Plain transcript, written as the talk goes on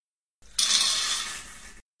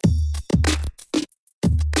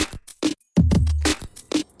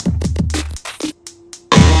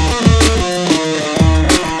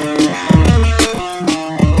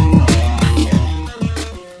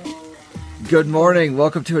Good morning.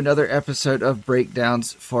 Welcome to another episode of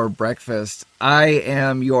Breakdowns for Breakfast. I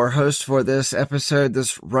am your host for this episode,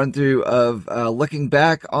 this run through of looking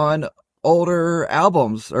back on older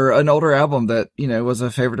albums, or an older album that, was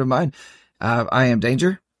a favorite of mine. I am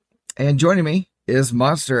Danger, and joining me is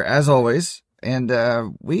Monster, as always. And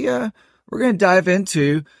we're going to dive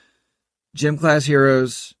into Gym Class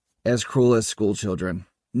Heroes as Cruel as School Children.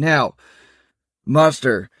 Now,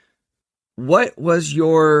 Monster, what was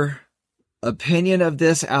your opinion of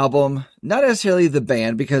this album? Not necessarily the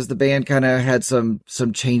band, because the band kind of had some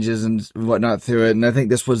changes and whatnot through it, and I think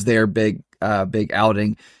this was their big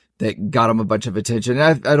outing that got them a bunch of attention.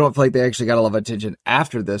 And I don't feel like they actually got a lot of attention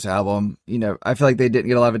after this album. I feel like they didn't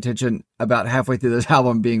get a lot of attention about halfway through this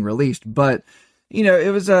album being released, but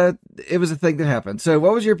it was a thing that happened. So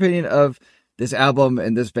what was your opinion of this album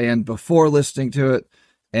and this band before listening to it?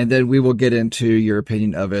 And then we will get into your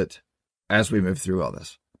opinion of it as we move through all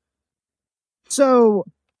this. So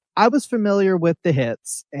I was familiar with the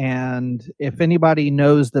hits, and if anybody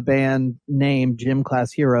knows the band name Gym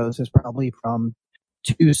Class Heroes, is probably from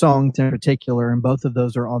two songs in particular, and both of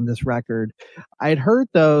those are on this record. I had heard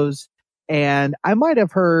those, and I might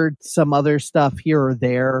have heard some other stuff here or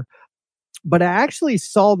there, but I actually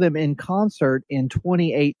saw them in concert in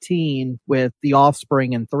 2018 with The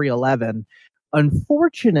Offspring and 311.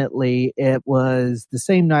 Unfortunately, it was the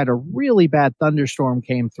same night a really bad thunderstorm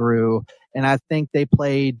came through, and I think they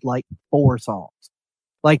played like 4 songs.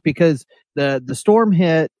 Because the storm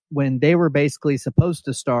hit when they were basically supposed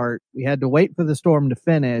to start. We had to wait for the storm to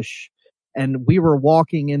finish, and we were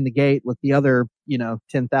walking in the gate with the other,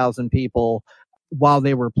 10,000 people while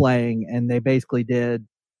they were playing, and they basically did,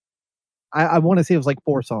 I want to say it was like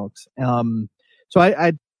 4 songs. So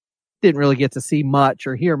I didn't really get to see much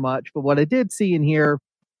or hear much, but what I did see and hear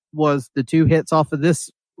was the 2 hits off of this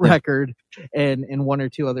record and 1 or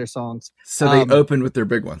 2 other songs. So they opened with their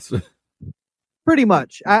big ones. Pretty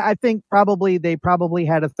much. I think they probably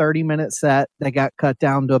had a 30-minute set that got cut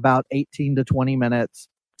down to about 18 to 20 minutes.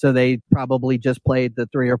 So they probably just played the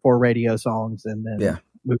 3 or 4 radio songs and then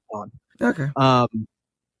moved on. Okay.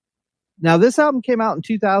 Now this album came out in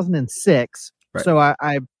 2006. Right. So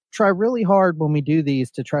I try really hard when we do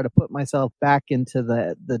these to try to put myself back into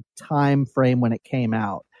the time frame when it came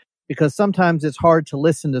out, because sometimes it's hard to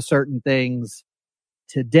listen to certain things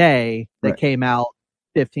today that came out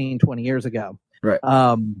 15, 20 years ago. Right.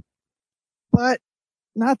 But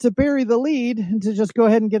not to bury the lead and to just go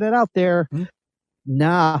ahead and get it out there.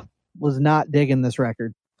 Mm-hmm. Was not digging this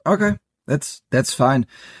record. Okay. That's fine.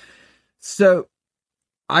 So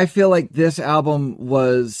I feel like this album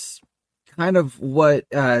was kind of what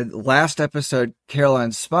last episode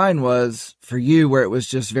Caroline's Spine was for you, where it was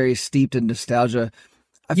just very steeped in nostalgia.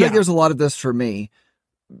 I feel like there's a lot of this for me.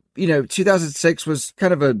 2006 was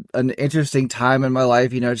kind of an interesting time in my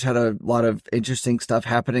life. Just had a lot of interesting stuff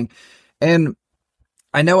happening. And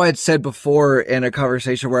I know I had said before in a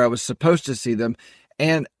conversation where I was supposed to see them,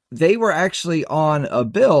 and they were actually on a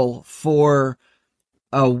bill for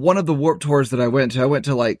one of the Warped Tours that I went to. I went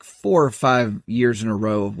to like 4 or 5 years in a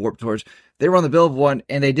row of Warped Tours. They were on the bill of one,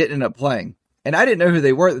 and they didn't end up playing. And I didn't know who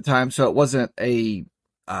they were at the time, so it wasn't a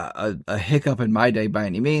hiccup in my day by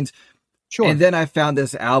any means. Sure. And then I found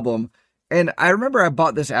this album, and I remember I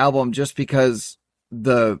bought this album just because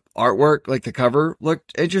the artwork, like the cover,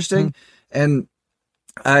 looked interesting. Mm-hmm.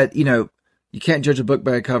 And you can't judge a book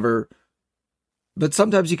by a cover, but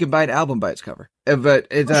sometimes you can buy an album by its cover. But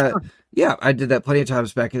sure. I did that plenty of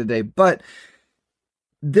times back in the day. But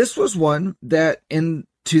this was one that in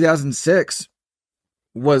 2006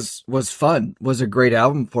 was fun, was a great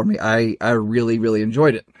album for me. I really, really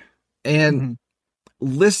enjoyed it. And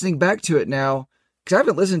listening back to it now, because I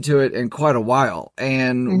haven't listened to it in quite a while,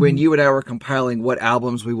 and when you and I were compiling what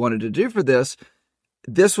albums we wanted to do for this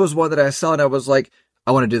was one that I saw and I was like,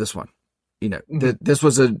 I want to do this one. This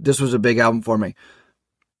was a big album for me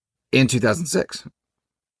in 2006.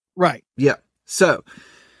 Right. Yeah. So,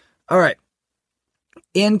 all right.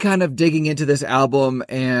 In kind of digging into this album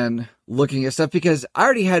and looking at stuff, because I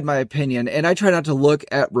already had my opinion, and I try not to look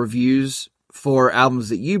at reviews for albums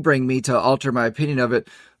that you bring me to alter my opinion of it.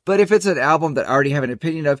 But if it's an album that I already have an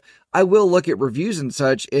opinion of, I will look at reviews and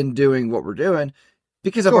such in doing what we're doing,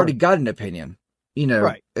 because I've already got an opinion.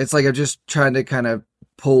 It's like I'm just trying to kind of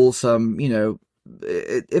pull some,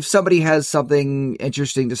 if somebody has something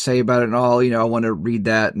interesting to say about it and all, I want to read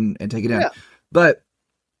that and take it in. Yeah. But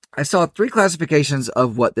I saw 3 classifications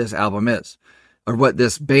of what this album is, or what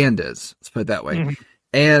this band is. Let's put it that way. Mm-hmm.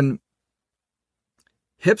 And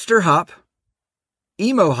hipster hop,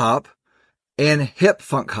 emo hop, and hip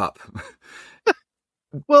funk hop.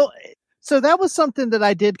 Well, So that was something that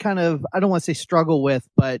I did kind of, I don't want to say struggle with,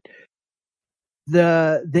 but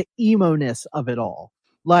the emo-ness of it all.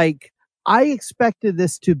 Like, I expected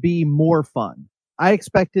this to be more fun. I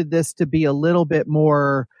expected this to be a little bit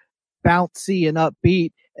more bouncy and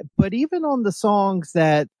upbeat. But even on the songs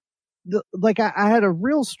that, I had a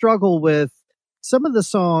real struggle with some of the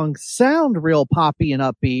songs sound real poppy and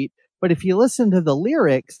upbeat, but if you listen to the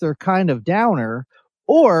lyrics, they're kind of downer,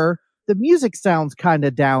 or the music sounds kind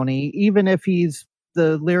of downy, even if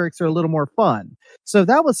the lyrics are a little more fun. So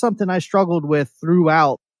that was something I struggled with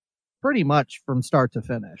throughout pretty much from start to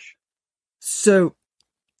finish. So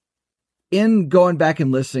in going back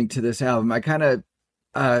and listening to this album, I kind of,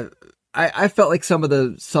 I felt like some of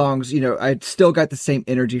the songs, I still got the same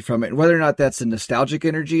energy from it. And whether or not that's a nostalgic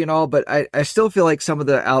energy and all, but I still feel like some of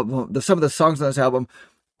the songs on this album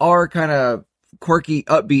are kind of quirky,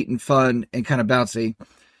 upbeat, and fun, and kind of bouncy.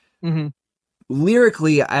 Mm-hmm.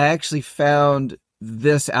 Lyrically, I actually found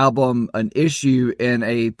this album an issue in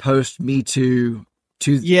a post Me Too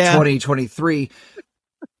 2023.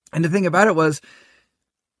 And the thing about it was,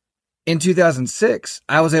 in 2006,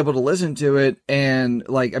 I was able to listen to it, and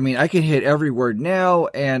I can hit every word now,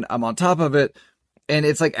 and I'm on top of it. And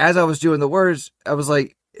it's like, as I was doing the words, I was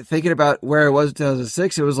like thinking about where I was in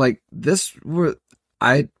 2006. It was like, this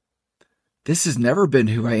has never been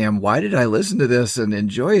who I am. Why did I listen to this and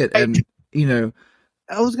enjoy it? And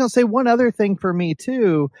I was going to say one other thing for me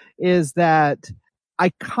too is that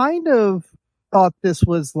I kind of thought this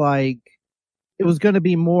was it was going to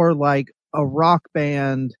be more like a rock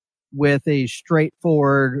band with a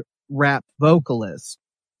straightforward rap vocalist.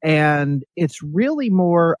 And it's really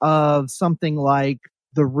more of something like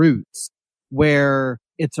The Roots, where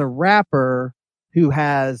it's a rapper who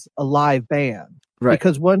has a live band. Right.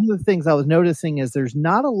 Because one of the things I was noticing is there's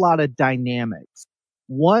not a lot of dynamics.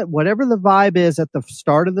 Whatever the vibe is at the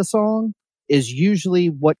start of the song is usually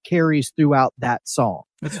what carries throughout that song.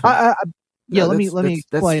 That's fair. Let me explain.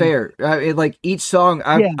 That's fair. Like each song,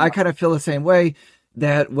 I kind of feel the same way.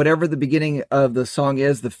 That whatever the beginning of the song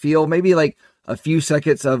is, the feel, maybe like a few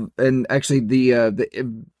seconds of, and actually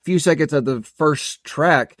the few seconds of the first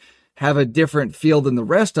track have a different feel than the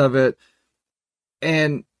rest of it.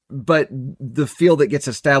 But the feel that gets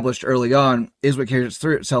established early on is what carries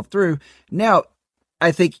itself through. Now,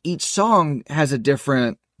 I think each song has a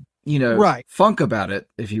different, funk about it,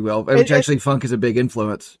 if you will, which actually funk is a big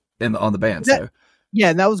influence on the band. Yeah,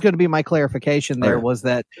 and that was going to be my clarification there, was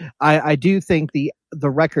that I do think the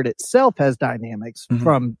record itself has dynamics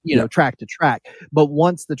from, track to track. But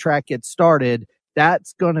once the track gets started,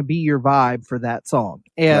 that's going to be your vibe for that song.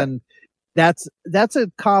 And that's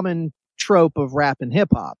a common trope of rap and hip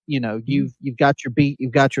hop. You've got your beat,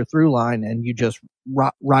 you've got your through line, and you just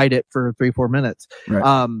ride it for 3-4 minutes.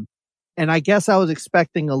 Right. And I guess I was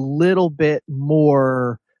expecting a little bit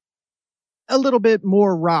more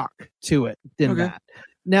rock to it than that.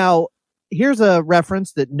 Now, here's a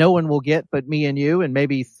reference that no one will get but me and you and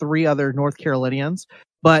maybe 3 other North Carolinians,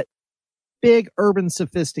 but big urban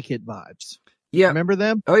sophisticate vibes. Yeah. Remember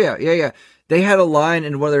them? Oh, yeah. They had a line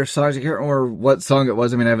in one of their songs. I can't remember what song it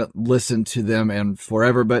was. I haven't listened to them in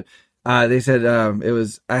forever, but they said it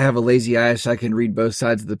was, I have a lazy eye so I can read both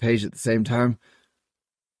sides of the page at the same time.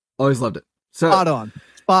 Always loved it. So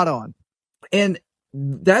Spot on. And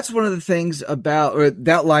that's one of the things about, or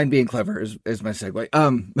that line being clever is my segue.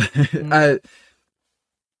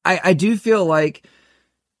 I do feel like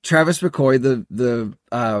Travis McCoy, the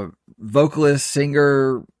vocalist,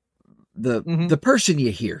 singer, the person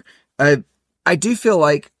you hear, I do feel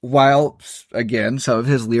like while, again, some of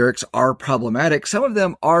his lyrics are problematic, some of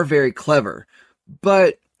them are very clever,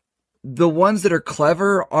 but the ones that are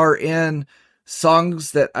clever are in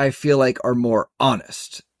songs that I feel like are more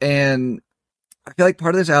honest. And I feel like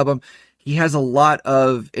part of this album, he has a lot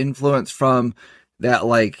of influence from that,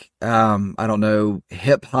 I don't know,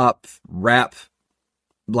 hip hop, rap,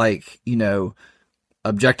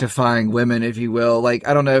 objectifying women, if you will. I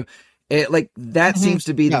don't know. That seems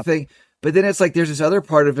to be the thing. But then it's there's this other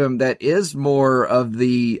part of him that is more of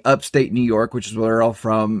the upstate New York, which is where they're all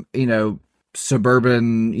from,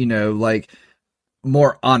 suburban,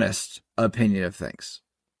 more honest opinion of things.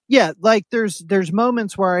 Yeah. There's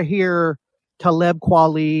moments where I hear Talib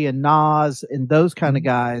Kweli and Nas and those kind of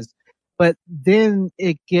guys, but then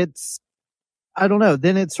it gets, I don't know,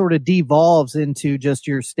 then it sort of devolves into just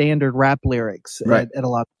your standard rap lyrics at a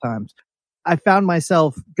lot of times. I found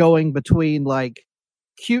myself going between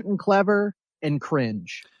cute and clever and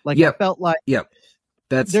cringe. I felt like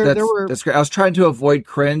There were that's great. I was trying to avoid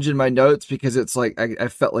cringe in my notes because it's like I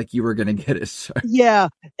felt like you were going to get it. So. yeah,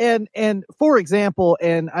 and for example,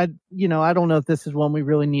 and I don't know if this is one we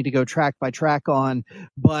really need to go track by track on,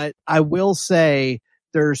 but I will say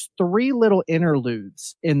there's three little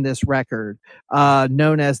interludes in this record,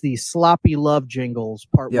 known as the sloppy love jingles,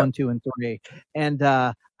 part Yep. 1, 2, and 3. And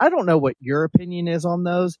I don't know what your opinion is on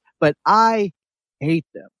those, but I hate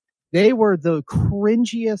them. They were the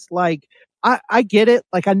cringiest, like, I get it.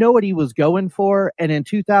 Like, I know what he was going for. And in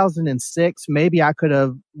 2006, maybe I could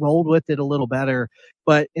have rolled with it a little better.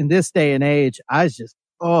 But in this day and age, I was just,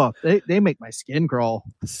 they make my skin crawl.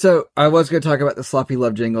 So I was going to talk about the sloppy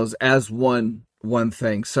love jingles as one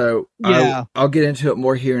thing. So Yeah. I'll get into it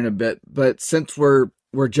more here in a bit. But since we're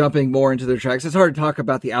jumping more into their tracks, it's hard to talk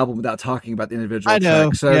about the album without talking about the individual I know.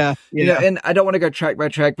 tracks. So, Yeah. you know, and I don't want to go track by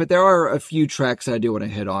track, but there are a few tracks I do want to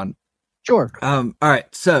hit on. Sure. All right.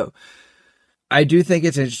 So I do think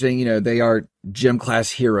it's interesting, you know, they are gym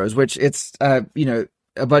class heroes, which it's, you know,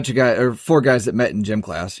 a bunch of guys or four guys that met in gym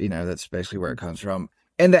class, you know, that's basically where it comes from.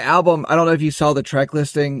 And the album, I don't know if you saw the track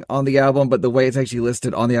listing on the album, but the way it's actually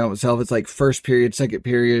listed on the album itself, it's like first period, second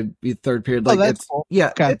period, third period. Like that's it's, cool. Yeah,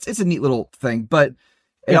 Okay. it's a neat little thing, but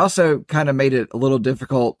it also kind of made it a little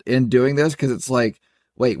difficult in doing this because it's like,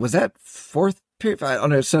 wait, was that fourth period? I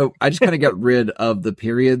don't know. So I just kind of got rid of the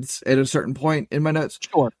periods at a certain point in my notes.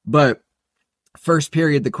 Sure. But first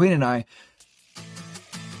period, the Queen and I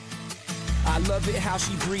love it how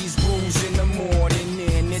she breathes booze in the morning,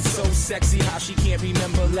 and it's so sexy how she can't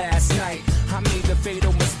remember last night. I made the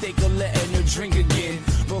fatal mistake of letting her drink again,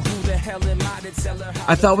 but who the hell am I to tell her how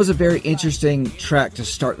I thought was a very interesting track to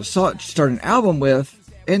start an album with.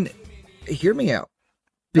 And hear me out,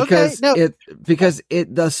 because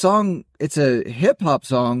the song, it's a hip hop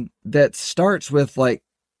song that starts with like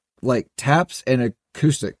taps and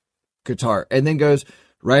acoustic guitar and then goes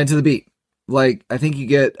right into the beat. Like I think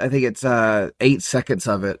it's 8 seconds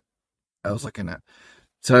of it I was looking at.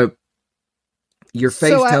 So your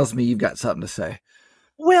face tells me you've got something to say.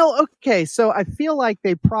 Well, okay, so I feel like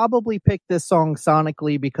they probably picked this song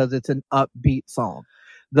sonically because it's an upbeat song.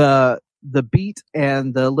 The beat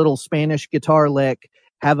and the little Spanish guitar lick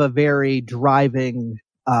have a very driving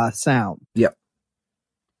sound. Yep.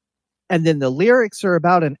 And then the lyrics are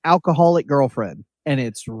about an alcoholic girlfriend, and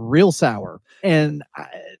it's real sour. And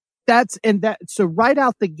so right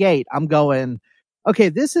out the gate, I'm going, okay,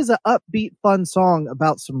 this is an upbeat, fun song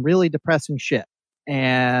about some really depressing shit.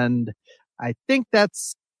 And I think that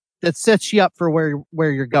sets you up for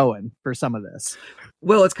where you're going for some of this.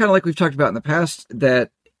 Well, it's kind of like we've talked about in the past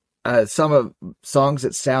that some of songs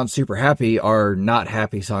that sound super happy are not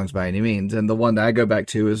happy songs by any means. And the one that I go back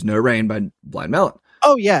to is No Rain by Blind Melon.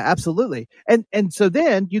 Oh yeah, absolutely. And so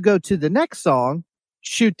then you go to the next song,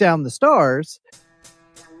 Shoot Down the Stars.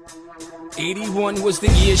 81 was the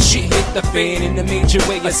year shit hit the fan in a major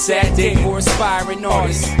way. A sad day for aspiring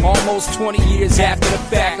artists. Almost 20 years after the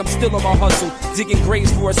fact, I'm still on my hustle, digging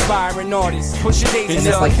graves for aspiring artists. Pushing days And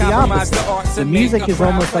it's like the opposite. The music is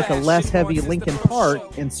almost like a less heavy Linkin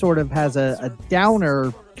Park and sort of has a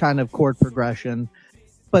downer kind of chord progression.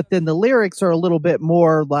 But then the lyrics are a little bit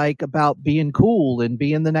more like about being cool and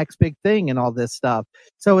being the next big thing and all this stuff.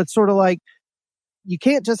 So it's sort of like, you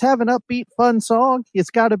can't just have an upbeat, fun song.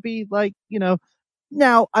 It's got to be like, you know.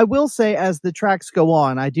 Now, I will say as the tracks go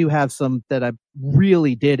on, I do have some that I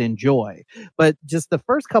really did enjoy. But just the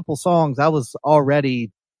first couple songs, I was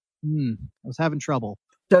already, I was having trouble.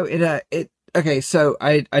 So okay, so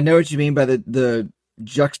I know what you mean by the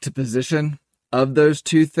juxtaposition of those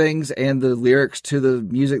two things and the lyrics to the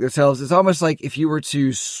music themselves. It's almost like if you were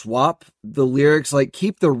to swap the lyrics, like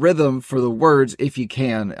keep the rhythm for the words if you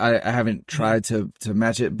can. I haven't tried to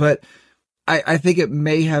match it, but I think it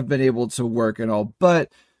may have been able to work and all.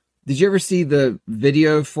 But did you ever see the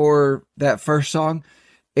video for that first song?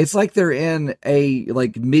 It's like they're in a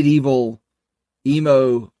like medieval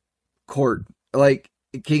emo court, like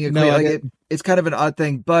King of Queen. Like it's kind of an odd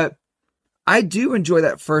thing, but I do enjoy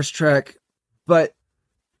that first track. But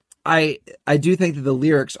I do think that the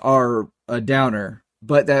lyrics are a downer.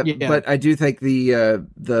 But I do think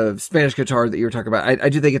the Spanish guitar that you were talking about, I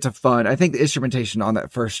do think it's a fun. I think the instrumentation on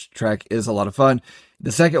that first track is a lot of fun.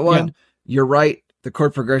 The second one, you're right, the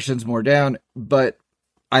chord progression's more down, but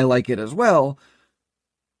I like it as well.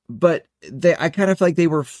 But I kind of feel like they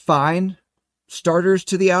were fine starters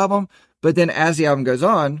to the album. But then as the album goes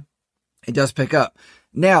on, it does pick up.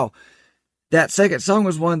 Now, that second song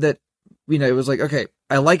was one that, you know, it was like, okay,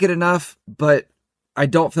 I like it enough, but I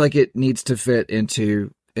don't feel like it needs to fit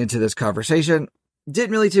into this conversation.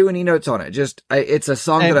 Didn't really do any notes on it. Just, it's a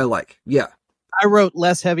song that I like. Yeah. I wrote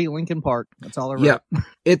less heavy Linkin Park. That's all I wrote. Yeah,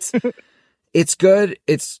 it's good.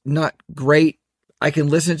 It's not great. I can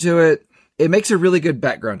listen to it. It makes a really good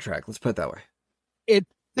background track. Let's put it that way. It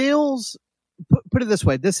feels, put it this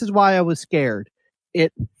way. This is why I was scared.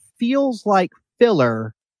 It feels like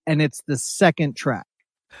filler, and it's the second track.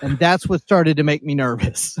 And that's what started to make me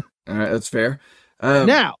nervous. All right, that's fair.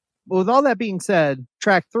 Now, with all that being said,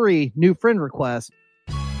 track 3, New Friend Request.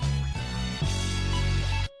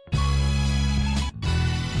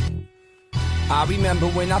 I remember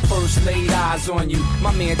when I first laid eyes on you.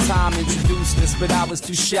 My man Tom introduced us, but I was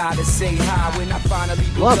too shy to say hi. When I finally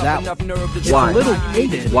love up that enough nerve to Why? A little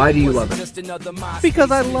dated. Why do you love it? Because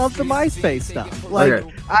I love the MySpace stuff. Like,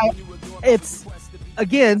 Okay. it's,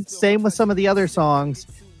 again, same with some of the other songs.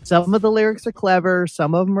 Some of the lyrics are clever.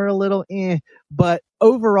 Some of them are a little but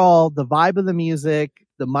overall, the vibe of the music,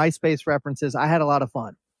 the MySpace references, I had a lot of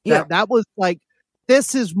fun. Yeah. That was like,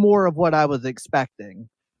 this is more of what I was expecting.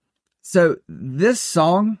 So this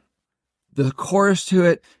song, the chorus to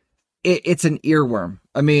it, it's an earworm.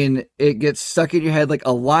 I mean, it gets stuck in your head like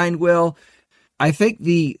a line will. I think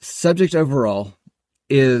the subject overall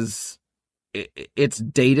is it's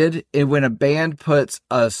dated. And when a band puts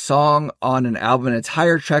a song on an album, an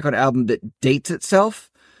entire track on an album that dates itself,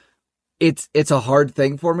 it's a hard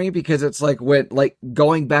thing for me because it's like when like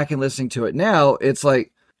going back and listening to it now, it's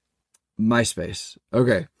like MySpace.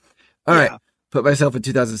 Okay. All right. Put myself in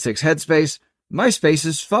 2006 headspace. MySpace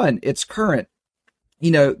is fun. It's current.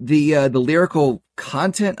 You know, the lyrical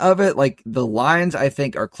content of it, like the lines I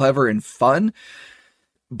think are clever and fun,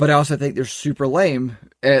 but I also think they're super lame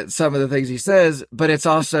at some of the things he says, but it's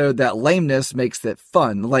also that lameness makes it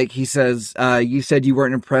fun. Like he says, you said you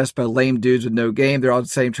weren't impressed by lame dudes with no game. They're all the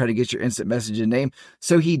same, trying to get your instant message and name.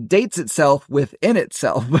 So he dates itself within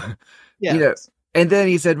itself. Yeah. You know, and then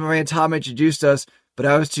he said, my man Tom introduced us, but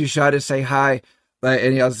I was too shy to say hi.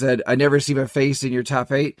 And he also said, I never see my face in your top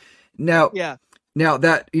 8. Now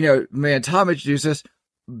that, you know, man Tom introduced us,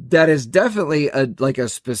 that is definitely a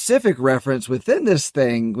specific reference within this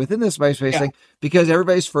MySpace thing, because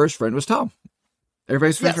everybody's first friend was Tom.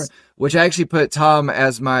 Everybody's first friend, which I actually put Tom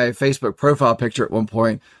as my Facebook profile picture at one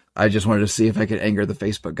point. I just wanted to see if I could anger the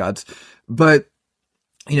Facebook gods, but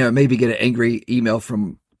you know, maybe get an angry email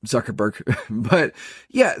from Zuckerberg. But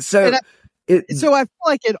yeah, so so I feel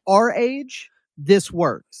like at our age, this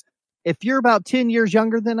works. If you're about 10 years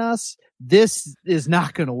younger than us, this is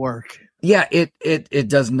not going to work. Yeah, it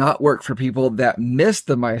does not work for people that missed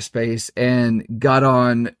the MySpace and got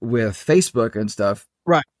on with Facebook and stuff.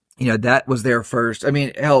 Right. You know, that was their first. I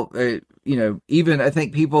mean, hell, you know, even I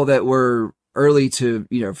think people that were early to,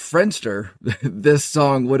 you know, Friendster, this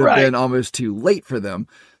song would have been almost too late for them.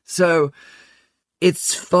 So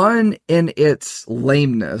it's fun in its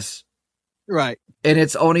lameness. Right. And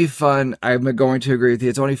it's only fun. I'm going to agree with you.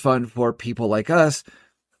 It's only fun for people like us.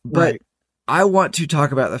 But I want to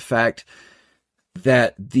talk about the fact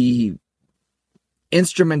that the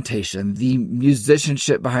instrumentation, the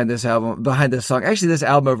musicianship behind this album, behind this song, actually this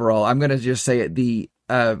album overall, I'm going to just say it.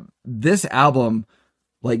 This album,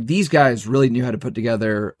 like these guys really knew how to put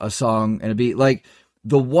together a song and a beat. Like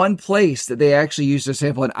the one place that they actually used a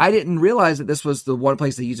sample, and I didn't realize that this was the one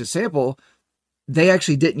place they used a sample. They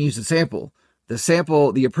actually didn't use the sample.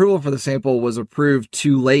 The approval for the sample was approved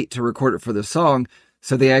too late to record it for the song.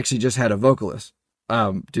 So they actually just had a vocalist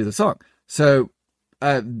do the song. So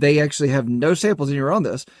they actually have no samples anywhere on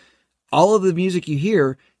this. All of the music you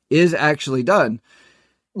hear is actually done.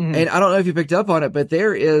 Mm-hmm. And I don't know if you picked up on it, but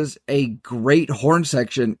there is a great horn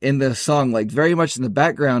section in this song, like very much in the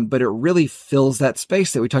background, but it really fills that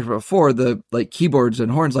space that we talked about before. The like keyboards and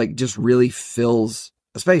horns like just really fills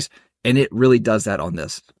a space. And it really does that on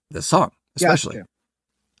this song, especially. Gotcha.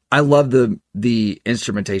 I love the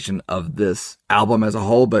instrumentation of this album as a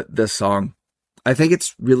whole, but this song, I think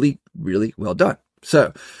it's really, really well done.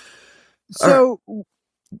 So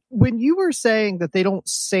when you were saying that they don't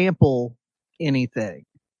sample anything,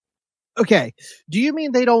 okay, do you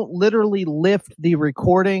mean they don't literally lift the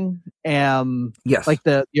recording? Yes. Like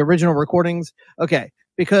the original recordings? Okay,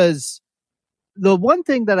 because the one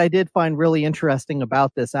thing that I did find really interesting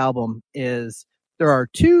about this album is there are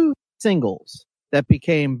 2 singles that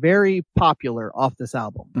became very popular off this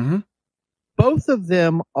album. Mm-hmm. Both of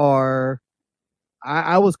them are,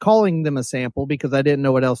 I was calling them a sample because I didn't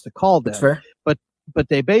know what else to call them. That's fair. But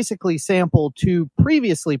they basically sampled 2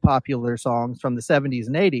 previously popular songs from the 70s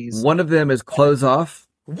and 80s. One of them is Close Off.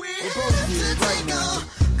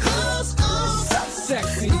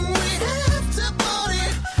 Sexy.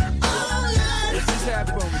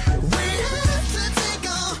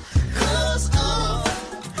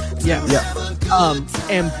 Yeah.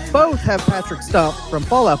 And both have Patrick Stump from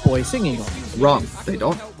Fall Out Boy singing on it. Wrong. They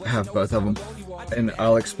don't have both of them. And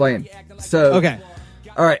I'll explain. So, Okay.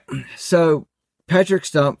 All right. So Patrick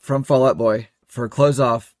Stump from Fall Out Boy for Close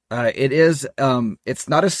Off. It's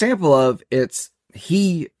not a sample of,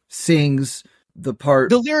 he sings the part.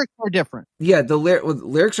 The lyrics are different. Yeah. The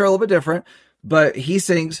lyrics are a little bit different, but he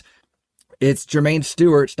sings, it's Jermaine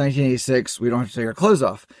Stewart's 1986. We don't have to take our clothes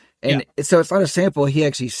off. And so it's not a sample. He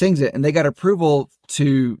actually sings it, and they got approval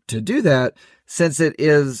to do that, since it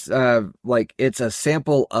is it's a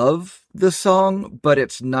sample of the song, but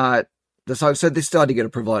it's not the song. So they still had to get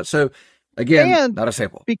approval on it. So again, not a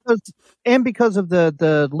sample. Because of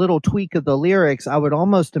the little tweak of the lyrics, I would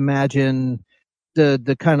almost imagine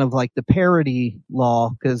the kind of like the parody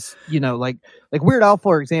law, because like Weird Al,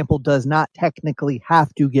 for example, does not technically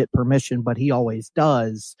have to get permission, but he always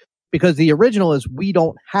does. Because the original is, we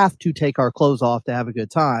don't have to take our clothes off to have a good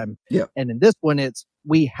time. Yeah. And in this one, it's,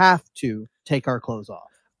 we have to take our clothes off.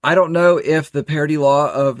 I don't know if the parody law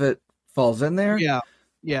of it falls in there. Yeah.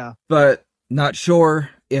 Yeah. But not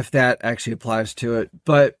sure if that actually applies to it.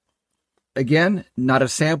 But again, not a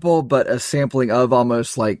sample, but a sampling of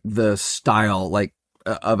almost like the style, like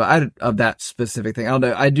of that specific thing. I don't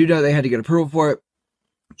know. I do know they had to get approval for it.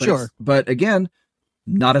 Sure. But again,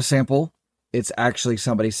 not a sample. It's actually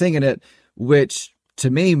somebody singing it, which to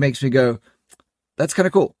me makes me go, that's kind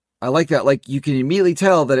of cool. I like that. Like, you can immediately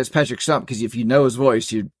tell that it's Patrick Stump, because if you know his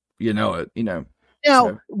voice, you know it, Now,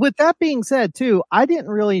 So. with that being said, too, I didn't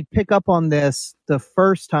really pick up on this the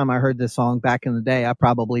first time I heard this song back in the day. I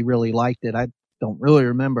probably really liked it. I don't really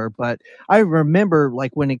remember, but I remember,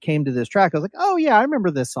 like, when it came to this track, I was like, oh yeah, I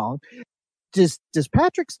remember this song. Does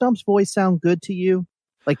Patrick Stump's voice sound good to you?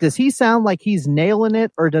 Like, does he sound like he's nailing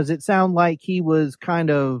it, or does it sound like he was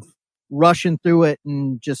kind of rushing through it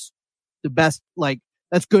and just the best, like,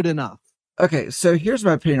 that's good enough? Okay, so here's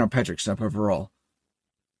my opinion on Patrick Stump overall.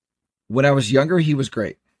 When I was younger, he was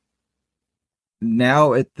great.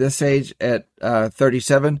 Now, at this age, at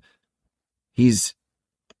 37, he's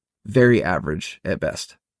very average at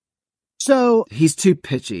best. So he's too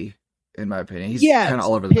pitchy, in my opinion. He's kind of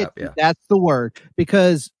all over the map. Yeah, that's the word.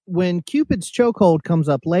 Because when Cupid's Chokehold comes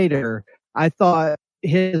up later, I thought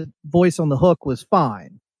his voice on the hook was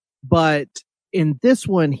fine, but in this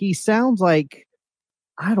one, he sounds like,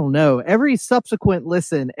 I don't know. Every subsequent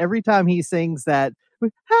listen, every time he sings that, we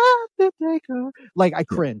have to take her, like, I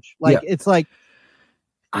cringe. Like, it's like,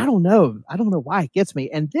 I don't know why it gets me.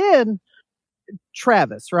 And then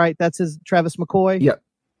Travis, right? That's Travis McCoy. Yep.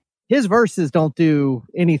 His verses don't do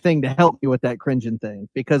anything to help me with that cringing thing,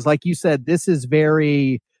 because like you said, this is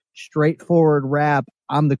very straightforward rap.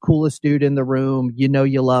 I'm the coolest dude in the room. You know,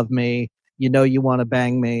 you love me. You know, you want to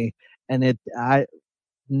bang me. And I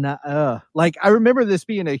remember this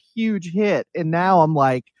being a huge hit, and now I'm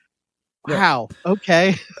like, wow,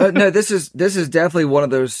 okay. No, this is definitely one of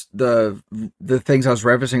those, the things I was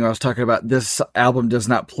referencing when I was talking about this album does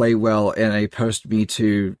not play well in a post Me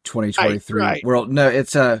Too 2023 world. No,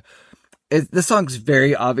 this song's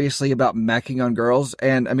very obviously about macking on girls.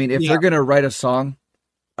 And I mean, if they're going to write a song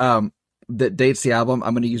that dates the album,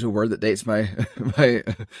 I'm going to use a word that dates my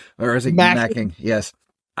or is it macking? Yes.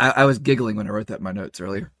 I was giggling when I wrote that in my notes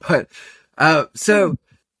earlier. But so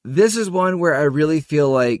this is one where I really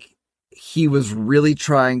feel like he was really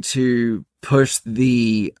trying to push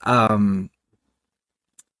the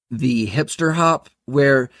hipster hop,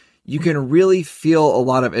 where you can really feel a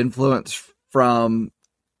lot of influence from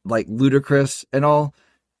like Ludacris and all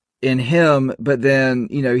in him. But then,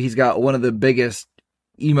 he's got one of the biggest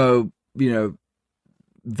emo,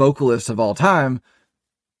 vocalists of all time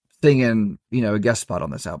singing, a guest spot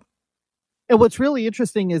on this album. And what's really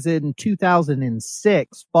interesting is in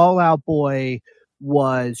 2006, Fall Out Boy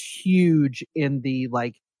was huge in the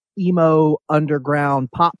like emo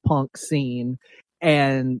underground pop punk scene.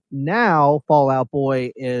 And now Fall Out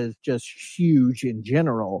Boy is just huge in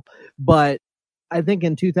general. But I think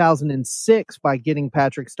in 2006, by getting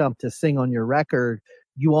Patrick Stump to sing on your record,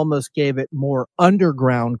 you almost gave it more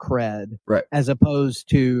underground cred, right, as opposed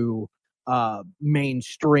to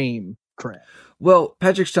mainstream cred. Well,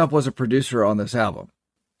 Patrick Stump was a producer on this album.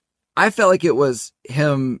 I felt like it was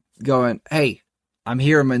him going, hey, I'm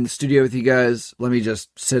here. I'm in the studio with you guys. Let me just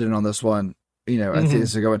sit in on this one. I think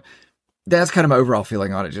this is going. That's kind of my overall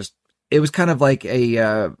feeling on it. It was kind of like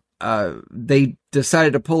they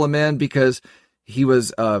decided to pull him in because he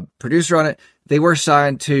was a producer on it. They were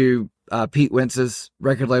signed to Pete Wentz's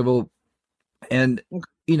record label. And,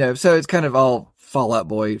 so it's kind of all Fall Out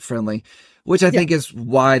Boy friendly, which I think is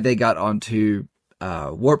why they got onto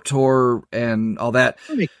Warped Tour and all that.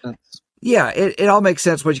 That makes sense. Yeah, it all makes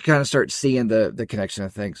sense once you kind of start seeing the connection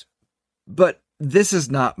of things. But this is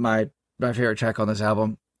not my favorite track on this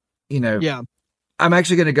album. Yeah. I'm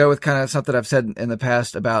actually going to go with kind of something I've said in the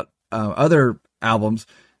past about other albums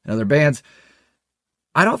and other bands.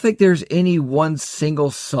 I don't think there's any one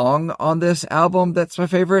single song on this album that's my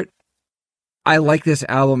favorite. I like this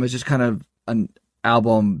album as just kind of an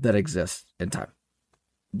album that exists in time.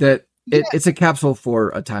 It's a capsule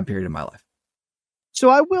for a time period in my life. So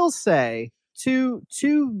I will say two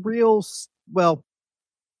real, well,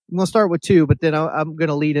 I'm going to start with two, but then I'm going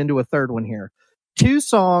to lead into a third one here. Two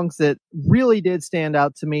songs that really did stand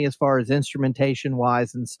out to me as far as instrumentation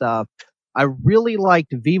wise and stuff. I really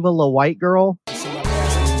liked Viva La White Girl.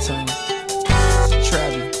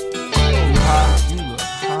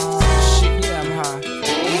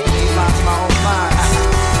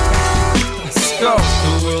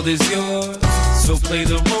 The world is yours, so play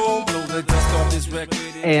the role, blow the dust off this record.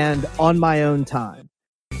 And On My Own Time.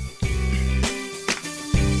 I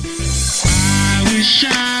wish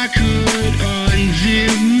I could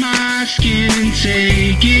unzip my skin and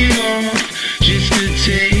take it off just to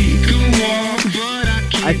take a walk, but I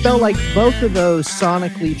can't. I felt like both of those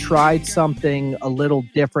sonically tried something a little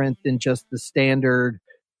different than just the standard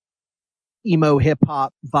emo hip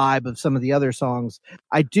hop vibe of some of the other songs.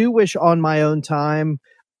 I do wish On My Own Time,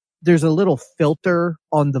 there's a little filter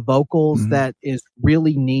on the vocals that is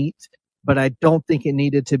really neat, but I don't think it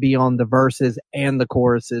needed to be on the verses and the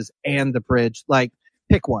choruses and the bridge. Like,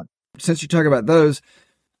 pick one. Since you talk about those,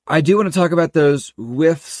 I do want to talk about those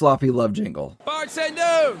with Sloppy Love Jingle.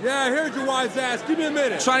 Bartender! Yeah, I heard your wise ass. Give me a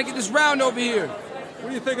minute. Trying to get this round over here. What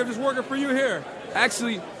do you think? I'm just working for you here.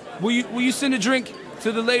 Actually, will you send a drink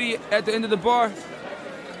to the lady at the end of the bar?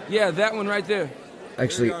 Yeah, that one right there.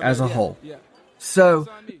 Actually, as a whole. Yeah. So,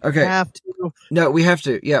 okay. Have to. No, we have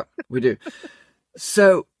to. Yeah, we do.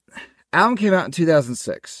 So, album came out in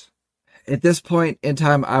 2006. At this point in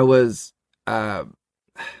time, I was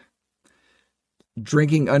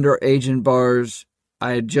drinking underage in bars.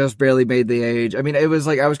 I had just barely made the age. I mean, it was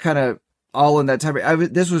like I was kind of all in that time.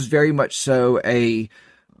 This was very much so a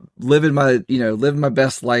living my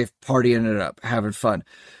best life, partying it up, having fun.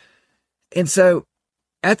 And so,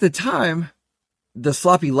 at the time, the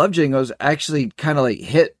Sloppy Love Jingles actually kind of like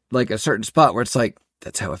hit like a certain spot where it's like,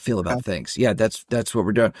 that's how I feel about things. Yeah, that's what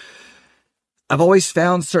we're doing. I've always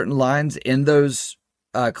found certain lines in those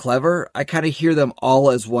clever. I kind of hear them all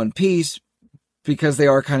as one piece because they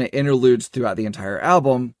are kind of interludes throughout the entire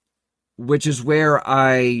album, which is where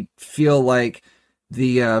I feel like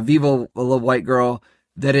the Viva La White Girl,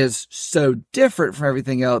 that is so different from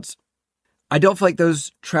everything else. I don't feel like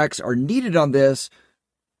those tracks are needed on this.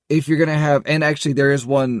 If you're going to have, and actually there is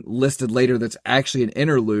one listed later that's actually an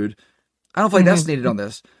interlude. I don't feel like that's needed on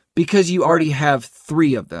this because you already have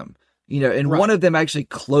three of them, and one of them actually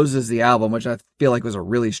closes the album, which I feel like was a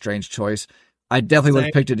really strange choice. I definitely would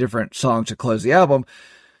have picked a different song to close the album.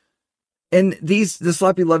 And the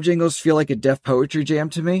Sloppy Love Jingles feel like a Def Poetry jam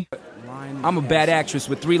to me. I'm a bad actress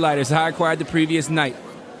with 3 lighters I acquired the previous night.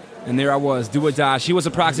 And there I was, do or die. She was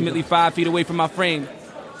approximately 5 feet away from my frame.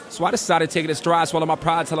 So I decided to take it a stride, swallow my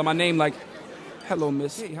pride, tell her my name like, hello,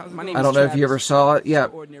 miss. Hey, my name I don't know if you ever saw it. Yeah,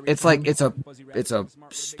 it's like it's a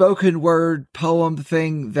spoken word poem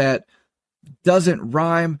thing that doesn't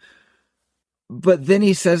rhyme, but then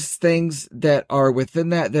he says things that are within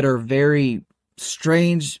that are very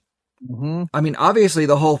strange. I mean, obviously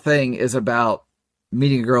the whole thing is about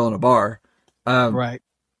meeting a girl in a bar, Right.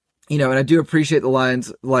 And I do appreciate the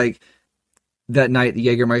lines like, that night, the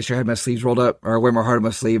Jägermeister had my sleeves rolled up, or I wear my heart on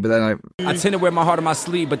my sleeve, but then I tend to wear my heart on my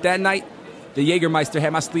sleeve, but that night, the Jägermeister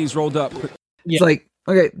had my sleeves rolled up. It's like,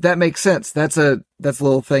 okay, that makes sense. That's a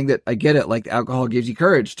little thing that I get it. Like, alcohol gives you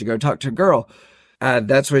courage to go talk to a girl.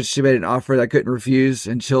 That's when she made an offer that I couldn't refuse,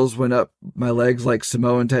 and chills went up my legs like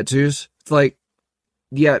Samoan tattoos. It's like,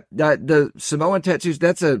 yeah, the Samoan tattoos,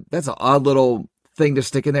 that's an odd little thing to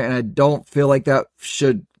stick in there, and I don't feel like that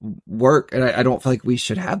should work, and I don't feel like we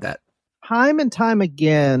should have that. Time and time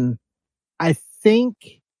again, I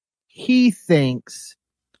think he thinks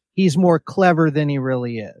he's more clever than he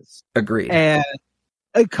really is. Agreed. And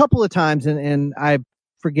a couple of times, and I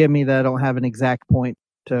forgive me that I don't have an exact point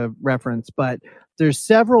to reference, but there's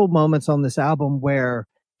several moments on this album where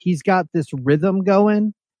he's got this rhythm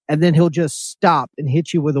going, and then he'll just stop and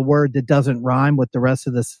hit you with a word that doesn't rhyme with the rest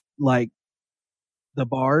of this, like the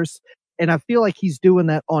bars. And I feel like he's doing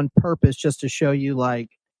that on purpose just to show you like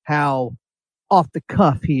how off the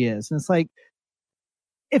cuff he is. And it's like,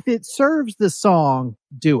 if it serves the song,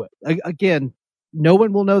 do it. Again, no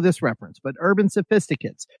one will know this reference, but Urban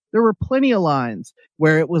Sophisticates, there were plenty of lines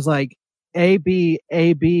where it was like, A B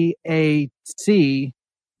A B A C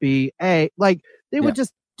B A. Like they would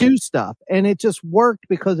just do stuff, and it just worked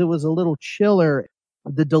because it was a little chiller.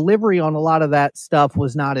 The delivery on a lot of that stuff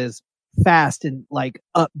was not as fast and like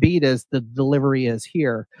upbeat as the delivery is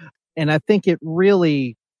here. And I think it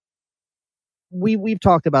really, we've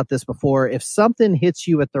talked about this before. If something hits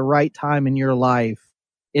you at the right time in your life,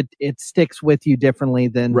 it sticks with you differently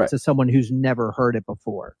than to someone who's never heard it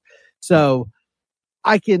before. So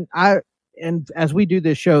and as we do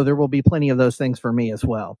this show, there will be plenty of those things for me as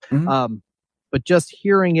well. Mm-hmm. But just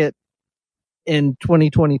hearing it in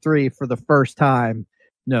 2023 for the first time,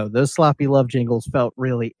 no, those sloppy love jingles felt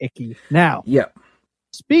really icky. Now,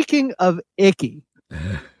 speaking of icky,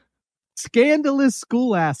 Scandalous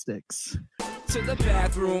Scholastics. To the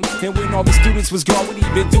bathroom, and when all the students was gone, we'd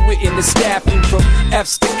even do it in the staff room. From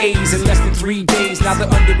F's to A's in less than 3 days. Now the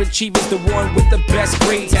underachiever's the one with the best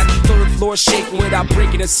grades. Had the third floor shaking without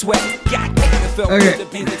breaking a sweat. God damn, it felt good to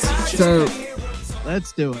be the teacher. So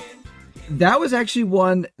let's do it. That was actually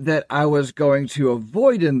one that I was going to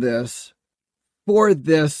avoid in this for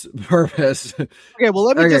this purpose. Okay, well,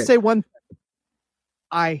 let me just say one thing.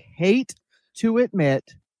 I hate to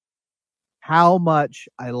admit how much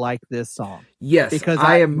I like this song. Yes, because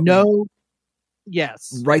I am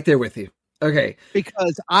right there with you. Okay,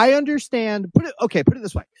 because I understand. Put it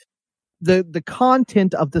this way: the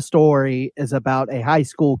content of the story is about a high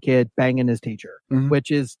school kid banging his teacher, which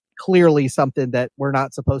is clearly something that we're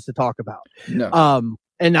not supposed to talk about,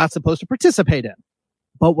 and not supposed to participate in.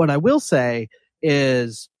 But what I will say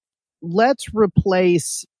is, let's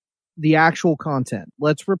replace the actual content.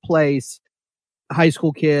 Let's replace high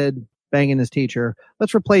school kid banging his teacher.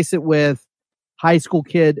 Let's replace it with high school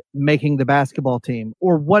kid making the basketball team,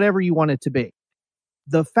 or whatever you want it to be.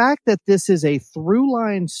 The fact that this is a through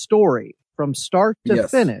line story from start to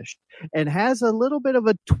finish and has a little bit of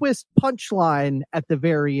a twist punchline at the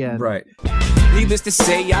very end. Right. Needless to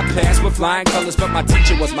say, I passed with flying colors, but my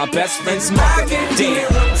teacher was my best friend's mother.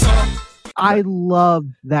 Damn. I love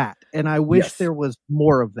that, and I wish there was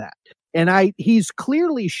more of that. And he's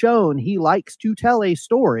clearly shown he likes to tell a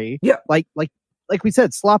story. Yeah. Like we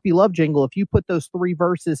said, Sloppy Love Jingle, if you put those 3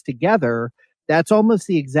 verses together, that's almost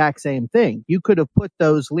the exact same thing. You could have put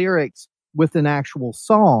those lyrics with an actual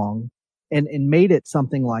song and made it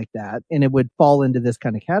something like that, and it would fall into this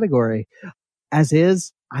kind of category. As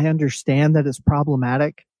is, I understand that it's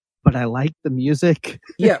problematic, but I like the music.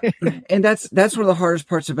 Yeah. And that's one of the hardest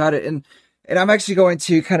parts about it. And I'm actually going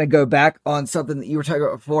to kind of go back on something that you were talking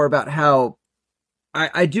about before about how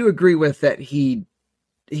I do agree with that he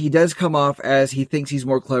does come off as he thinks he's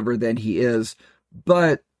more clever than he is,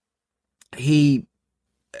 but I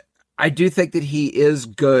do think that he is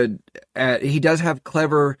good he does have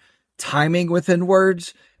clever timing within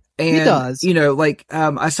words. And, he does. You know, like,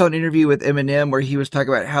 I saw an interview with Eminem where he was talking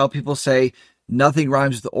about how people say nothing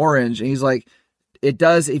rhymes with orange. And he's like, it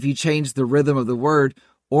does if you change the rhythm of the word.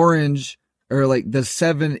 Orange, or like the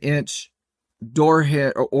 7-inch door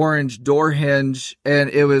hinge or orange door hinge. And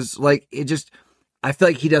it was like, I feel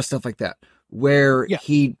like he does stuff like that where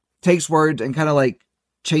he takes words and kind of like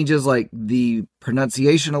changes like the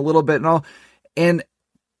pronunciation a little bit and all. And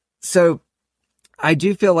so I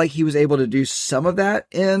do feel like he was able to do some of that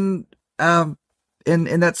in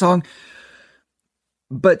that song,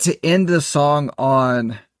 but to end the song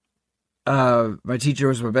on, my teacher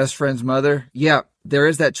was my best friend's mother. Yeah. There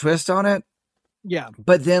is that twist on it. Yeah.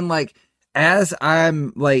 But then, like, as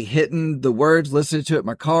I'm like hitting the words, listening to it in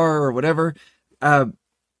my car or whatever,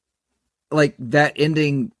 like that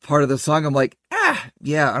ending part of the song, I'm like,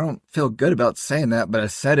 yeah, I don't feel good about saying that, but I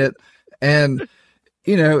said it. And,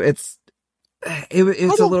 you know, it's a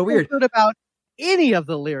little weird. Good about any of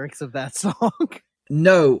the lyrics of that song.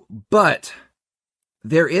 No, but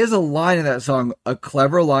there is a line in that song, a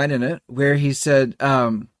clever line in it, where he said,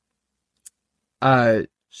 oh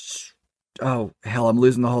hell, I'm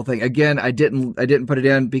losing the whole thing again. I didn't put it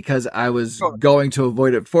in because I was going to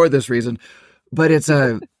avoid it for this reason, but it's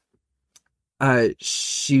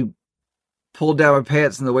she pulled down my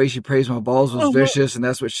pants and the way she praised my balls was vicious, and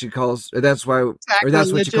that's what she calls, that's what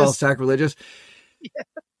she calls sacrilegious. Yeah.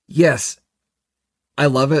 Yes. I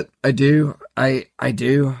love it. I do. I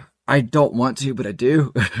do. I don't want to, but I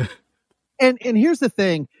do. And here's the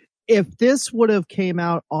thing. If this would have came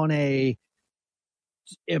out on a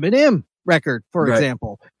Eminem record, for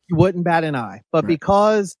example, you wouldn't bat an eye. But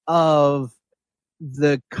because of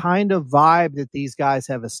the kind of vibe that these guys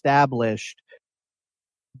have established,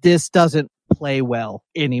 this doesn't play well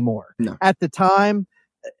anymore. No. At the time,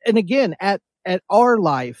 and again, at our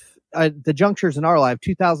life, the junctures in our life,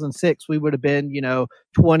 2006, we would have been,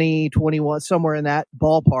 20, 21, somewhere in that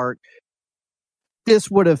ballpark.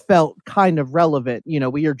 this would have felt kind of relevant.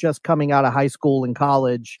 We are just coming out of high school and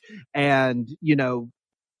college, and,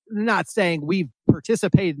 not saying we've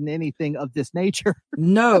participated in anything of this nature.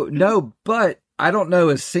 No, but I don't know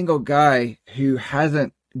a single guy who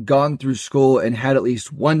hasn't gone through school and had at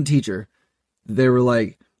least one teacher. They were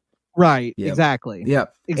like, right, yeah, exactly. Yeah.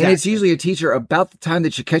 Exactly. And it's usually a teacher about the time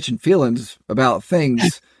that you're catching feelings about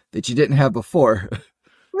things that you didn't have before.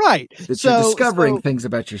 Right. That you're discovering things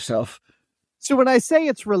about yourself. So when I say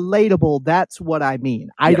it's relatable, that's what I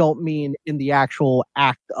mean. I don't mean in the actual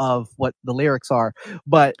act of what the lyrics are,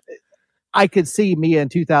 but I could see me in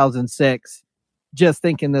 2006 just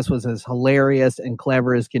thinking this was as hilarious and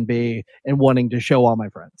clever as can be and wanting to show all my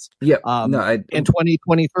friends. Yeah. In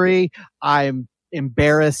 2023, I'm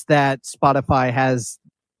embarrassed that Spotify has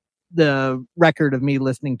the record of me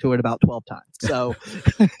listening to it about 12 times. So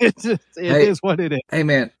it is what it is. Hey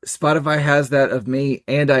man, Spotify has that of me,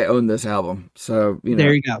 and I own this album. So,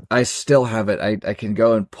 there you go. I still have it. I can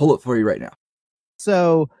go and pull it for you right now.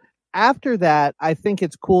 So after that, I think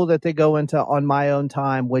it's cool that they go into On My Own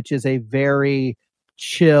Time, which is a very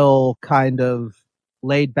chill kind of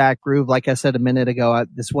laid back groove. Like I said a minute ago,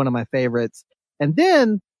 this is one of my favorites. And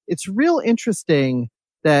then it's real interesting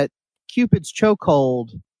that Cupid's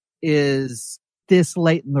Chokehold is this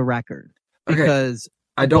late in the record, because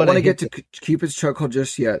I don't want to get to Cupid's Chokehold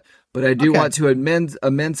just yet, but I do want to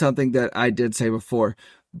amend something that I did say before.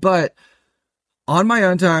 But On My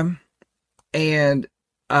Own Time and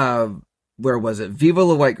where was it? Viva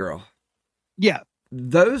La White Girl. Yeah.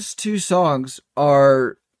 Those two songs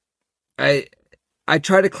are, I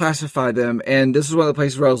try to classify them, and this is one of the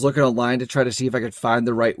places where I was looking online to try to see if I could find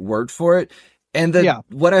the right word for it. And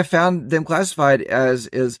what I found them classified as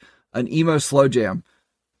is an emo slow jam.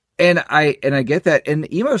 And I get that. And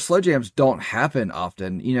emo slow jams don't happen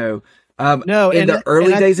often, no. In the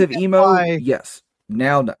early days of emo, yes.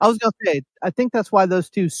 Now, no. I was going to say, I think that's why those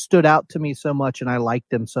two stood out to me so much and I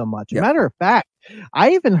liked them so much. Yep. Matter of fact,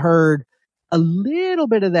 I even heard a little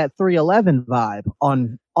bit of that 311 vibe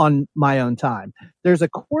on My Own Time. There's a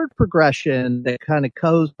chord progression that kind of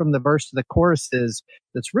goes from the verse to the choruses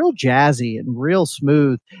that's real jazzy and real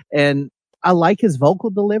smooth. And I like his vocal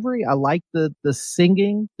delivery. I like the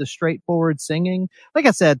singing, the straightforward singing. Like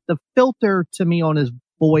I said, the filter to me on his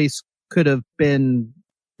voice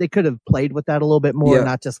they could have played with that a little bit more and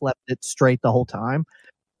not just left it straight the whole time.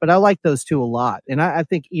 But I like those two a lot. And I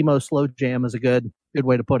think emo slow jam is a good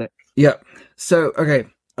way to put it. Yeah. So, okay.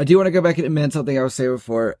 I do want to go back and amend something I was saying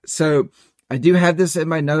before. So I do have this in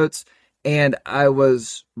my notes, and I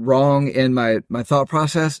was wrong in my thought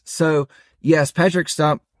process. So yes, Patrick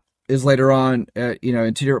Stump is later on,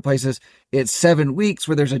 in two different places. It's 7 weeks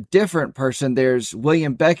where there's a different person. There's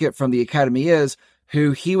William Beckett from The Academy Is,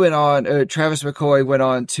 who he went on, Travis McCoy went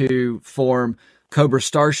on to form Cobra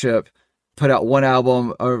Starship, put out one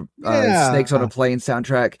album, Snakes on a Plane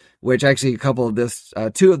soundtrack, which actually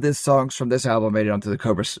two of this songs from this album made it onto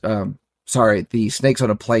the Snakes on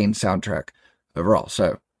a Plane soundtrack overall.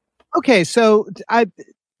 So, okay. So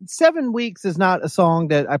 7 weeks is not a song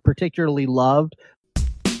that I particularly loved.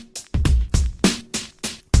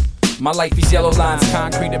 My life is yellow lines,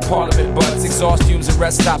 concrete and parliament butts, exhaust fumes and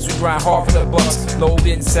rest stops, we grind hard for the bucks. Load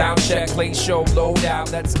in, sound check, play show, load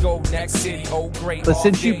out, let's go, next city, oh great. But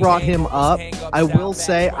since you brought him up, I will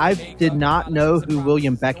say I did not know who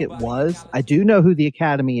William Beckett was. I do know who The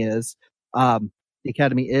Academy is. The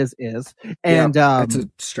Academy is. And it's a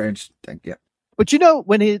strange thing, yeah. But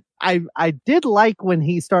I did like when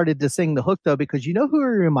he started to sing the hook though, because you know who he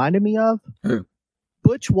reminded me of? Who?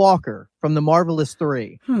 Butch Walker from The Marvelous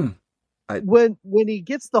Three. When he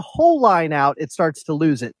gets the whole line out, it starts to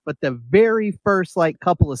lose it. But the very first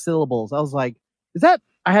couple of syllables, I was like, is that?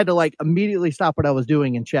 I had to immediately stop what I was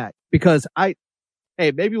doing and check, because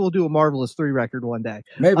maybe we'll do a Marvelous 3 record one day.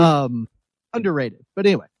 Maybe. Underrated. But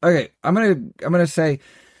anyway. Okay, I'm gonna say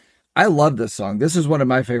I love this song. This is one of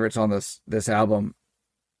my favorites on this album.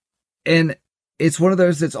 And it's one of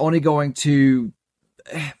those that's only going to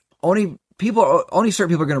only certain people are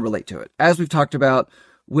going to relate to it. As we've talked about,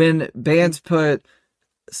 when bands put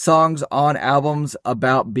songs on albums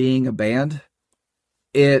about being a band,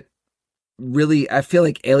 it really, I feel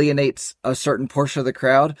like, alienates a certain portion of the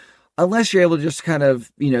crowd, unless you're able to just kind of,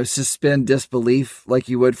 suspend disbelief like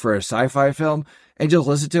you would for a sci-fi film and just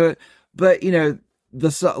listen to it. But,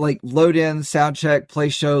 load in, sound check, play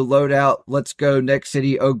show, load out, let's go, next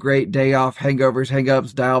city, oh great, day off, hangovers,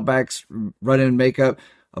 hang-ups, dial backs, run in makeup,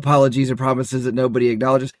 apologies and promises that nobody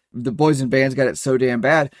acknowledges. The boys and bands got it so damn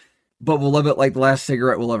bad, but we'll love it like the last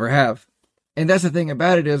cigarette we'll ever have. And that's the thing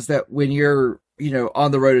about it, is that when you're,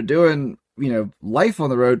 on the road and doing, life on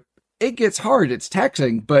the road, it gets hard. It's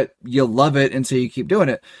taxing, but you love it. And so you keep doing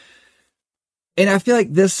it. And I feel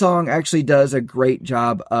like this song actually does a great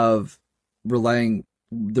job of relaying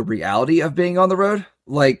the reality of being on the road.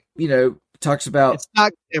 Like, you know, talks about, it's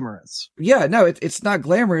not glamorous. Yeah, no, it's not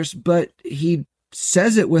glamorous, but he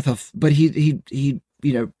says it with he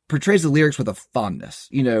you know, portrays the lyrics with a fondness.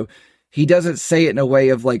 You know, he doesn't say it in a way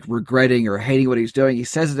of like regretting or hating what he's doing. He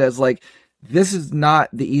says it as like, this is not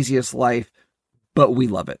the easiest life, but we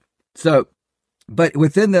love it. So, but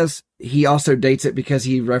within this, he also dates it because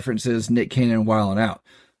he references Nick Cannon Wildin' Out.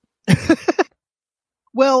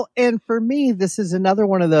 Well, and for me, this is another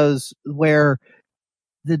one of those where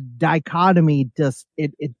the dichotomy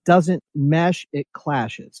it doesn't mesh, it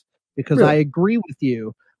clashes. Because Really? I agree with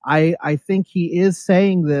you. I think he is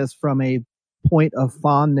saying this from a point of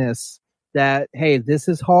fondness that, hey, this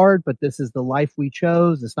is hard, but this is the life we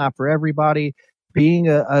chose. It's not for everybody. Being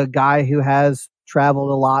a guy who has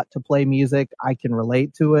traveled a lot to play music, I can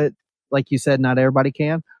relate to it. Like you said, not everybody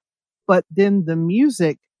can. But then the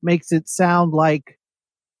music makes it sound like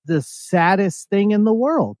the saddest thing in the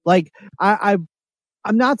world. Like I'm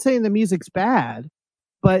not saying the music's bad,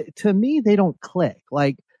 but to me, they don't click.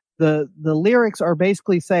 Like the lyrics are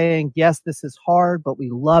basically saying, yes, this is hard, but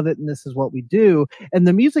we love it. And this is what we do. And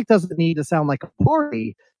the music doesn't need to sound like a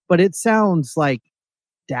party, but it sounds like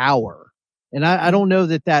dour. And I don't know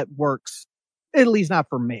that works, at least not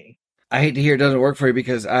for me. I hate to hear it doesn't work for you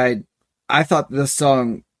because I thought this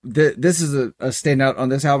song, this is a standout on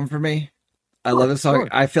this album for me. I love this song. Sure.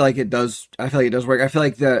 I feel like it does work. I feel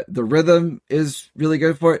like the rhythm is really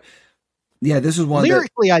good for it. Yeah, this is one.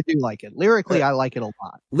 Lyrically, I do like it. Lyrically, I like it a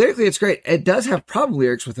lot. Lyrically, it's great. It does have problem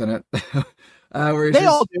lyrics within it. Where They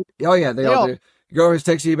all do. Oh yeah, they all do. Your girl always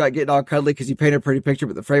texting you about getting all cuddly because you paint a pretty picture,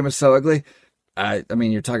 but the frame is so ugly. I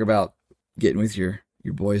mean, you're talking about getting with your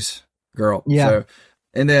boy's girl. Yeah. So,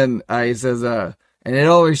 and then he says, and it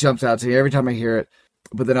always jumps out to me every time I hear it.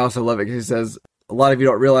 But then I also love it because he says, a lot of you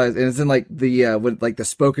don't realize, and it's in like the with like the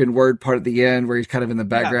spoken word part at the end where he's kind of in the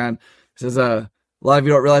background. He says, a lot of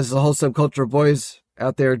you don't realize there's a whole subculture of boys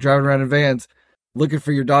out there driving around in vans looking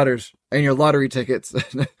for your daughters and your lottery tickets.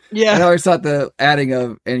 Yeah. I always thought the adding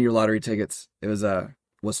of and your lottery tickets, it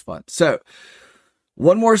was fun. So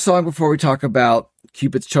one more song before we talk about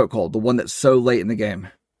Cupid's Chokehold, the one that's so late in the game.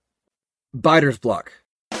 Biter's Block.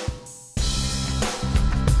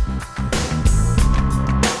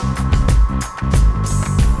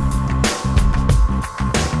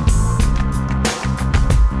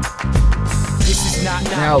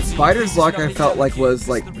 Now, Biter's Block I felt like was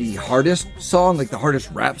like the hardest song, like the hardest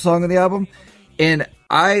rap song on the album. And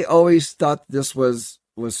I always thought this was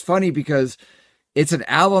funny because it's an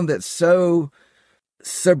album that's so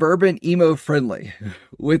suburban emo friendly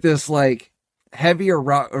with this like heavier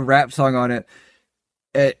rap song on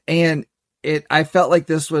it. And I felt like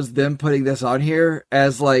this was them putting this on here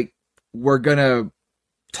as like, we're going to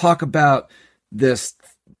talk about this,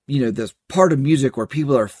 you know, this part of music where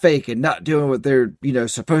people are fake and not doing what they're, you know,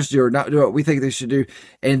 supposed to do or not doing what we think they should do.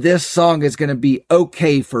 And this song is going to be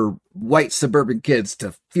okay for white suburban kids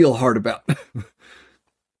to feel hard about.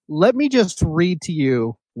 Let me just read to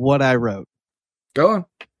you what I wrote. Go on.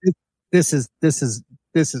 This is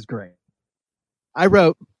great. I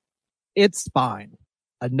wrote, "It's fine.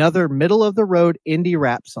 Another middle of the road indie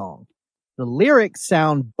rap song. The lyrics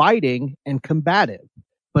sound biting and combative,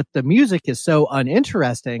 but the music is so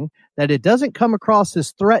uninteresting that it doesn't come across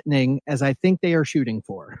as threatening as I think they are shooting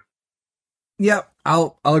for." Yeah,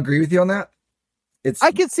 I'll agree with you on that.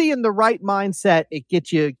 I could see in the right mindset it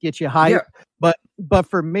gets you hyped, yeah. but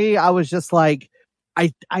for me, I was just like,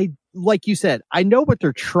 I like you said, I know what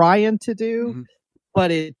they're trying to do, but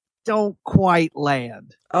it don't quite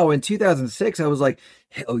land. Oh, in 2006, I was like,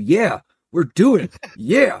 hell yeah, we're doing it.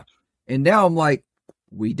 Yeah. And now I'm like,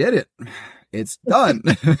 we did it. It's done.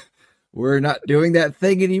 We're not doing that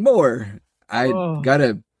thing anymore. I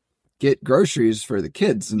gotta get groceries for the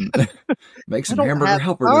kids and make some hamburger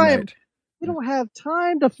helper tonight. We don't have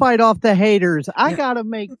time to fight off the haters. I gotta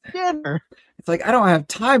make dinner. It's like, I don't have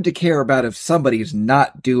time to care about if somebody's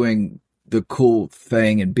not doing the cool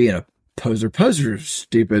thing and being a poser,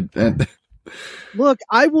 stupid. And look,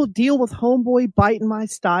 I will deal with homeboy biting my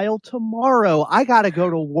style tomorrow. I gotta go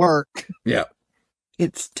to work. Yeah.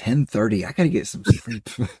 It's 10:30. I gotta get some sleep.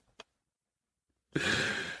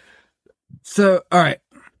 So, all right.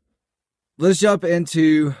 Let's jump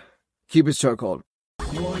into Cupid's Chokehold.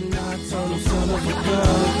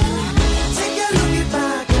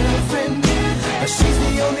 She's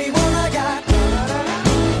the only one I got.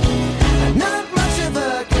 Not much of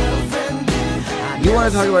a girlfriend. You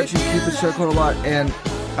want to talk about Cupid's Chokehold a lot, and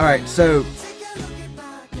all right, so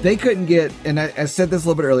they couldn't get, and I said this a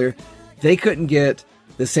little bit earlier, they couldn't get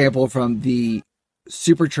the sample from the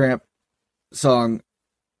Supertramp song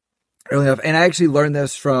early enough. And I actually learned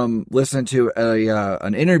this from listening to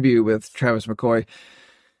an interview with Travis McCoy.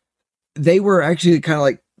 They were actually kind of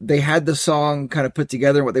like, they had the song kind of put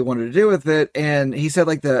together and what they wanted to do with it. And he said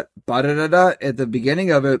like the ba-da-da-da at the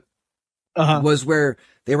beginning of it was where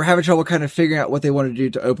they were having trouble kind of figuring out what they wanted to do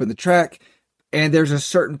to open the track. And there's a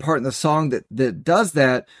certain part in the song that does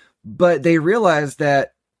that, but they realized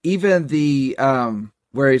that even the,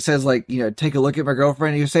 where it says like, you know, take a look at my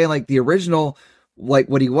girlfriend, he was saying like the original, like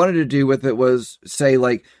what he wanted to do with it was say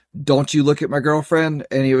like, don't you look at my girlfriend?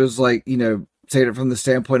 And he was like, you know, saying it from the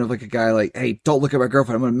standpoint of like a guy like, hey, don't look at my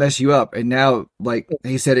girlfriend, I'm going to mess you up. And now, like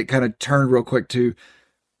he said, it kind of turned real quick to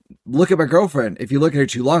look at my girlfriend. If you look at her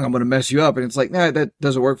too long, I'm going to mess you up. And it's like, nah, that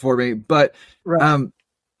doesn't work for me. But,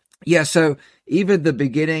 yeah, so even the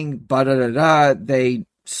beginning, ba-da-da-da, they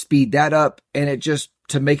speed that up and it just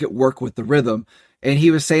to make it work with the rhythm. And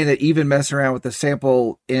he was saying that even messing around with the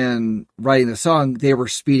sample in writing the song, they were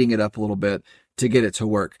speeding it up a little bit to get it to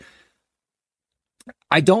work.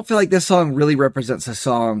 I don't feel like this song really represents the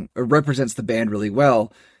song or represents the band really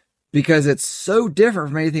well because it's so different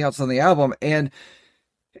from anything else on the album. And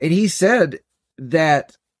he said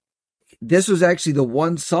that this was actually the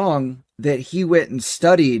one song that he went and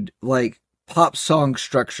studied like pop song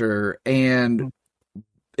structure and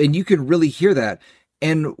you can really hear that.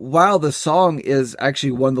 And while the song is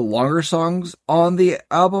actually one of the longer songs on the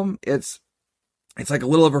album, it's like a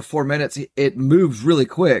little over 4 minutes. It moves really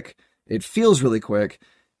quick. It feels really quick.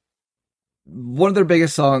 One of their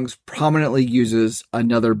biggest songs prominently uses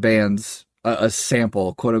another band's, a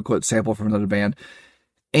sample, quote unquote sample from another band,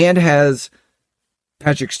 and has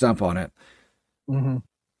Patrick Stump on it. Mm-hmm.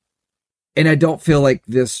 And I don't feel like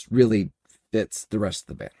this really fits the rest of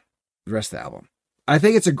the band, the rest of the album. I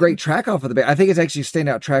think it's a great track off of the band. I think it's actually a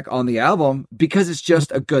standout track on the album because it's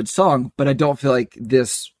just a good song, but I don't feel like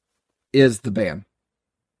this is the band.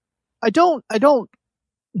 I don't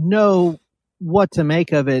know what to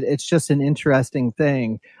make of it. It's just an interesting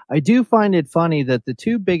thing. I do find it funny that the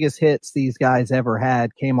two biggest hits these guys ever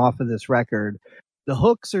had came off of this record. The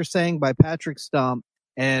hooks are sang by Patrick Stump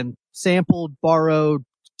and sampled, borrowed,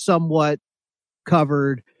 somewhat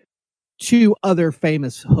covered two other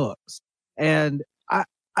famous hooks. And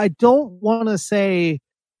I don't want to say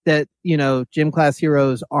that, you know, Gym Class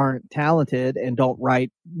Heroes aren't talented and don't write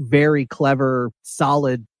very clever,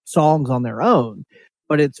 solid songs on their own.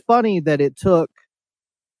 But it's funny that it took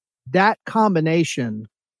that combination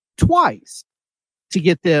twice to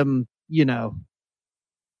get them, you know,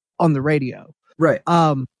 on the radio. Right.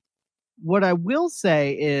 What I will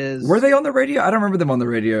say is, were they on the radio? I don't remember them on the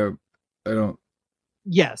radio. I don't.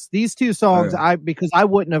 Yes, these two songs, because I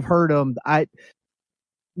wouldn't have heard them.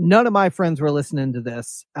 None of my friends were listening to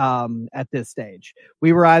this at this stage.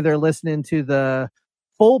 We were either listening to the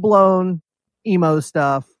full blown emo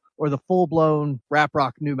stuff or the full blown rap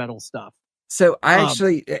rock new metal stuff. So I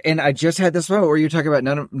actually, and I just had this moment where you're talking about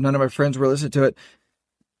none of my friends were listening to it.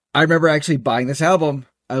 I remember actually buying this album.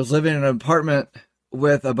 I was living in an apartment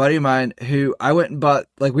with a buddy of mine who I went and bought,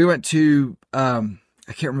 like we went to, I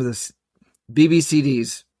can't remember this,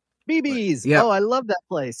 BBCDs. BBs. Yeah. Oh, I love that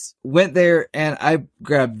place. Went there and I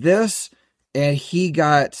grabbed this and he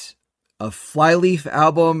got a Flyleaf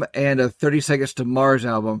album and a 30 Seconds to Mars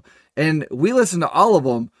album. And we listened to all of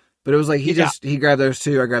them, but it was like he grabbed those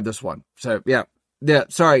two. I grabbed this one. So yeah.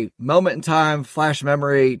 Sorry. Moment in time, flash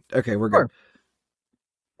memory. Okay, we're good.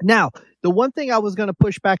 Now, the one thing I was going to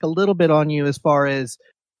push back a little bit on you as far as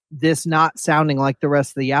this not sounding like the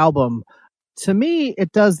rest of the album, to me,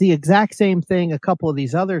 it does the exact same thing a couple of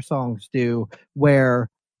these other songs do, where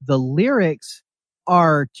the lyrics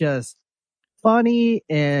are just funny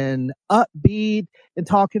and upbeat and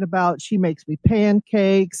talking about she makes me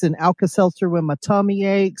pancakes and Alka-Seltzer when my tummy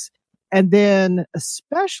aches. And then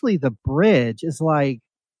especially the bridge is like,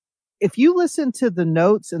 if you listen to the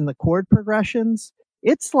notes and the chord progressions,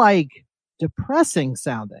 it's like depressing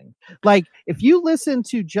sounding. Like if you listen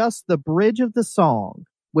to just the bridge of the song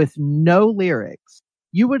with no lyrics,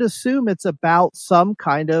 you would assume it's about some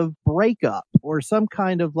kind of breakup or some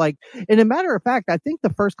kind of like, and a matter of fact, I think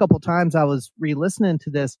the first couple times I was re-listening to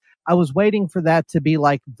this, I was waiting for that to be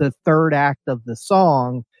like the third act of the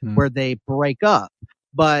song where they break up.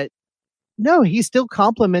 But no, he's still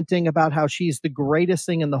complimenting about how she's the greatest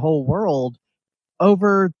thing in the whole world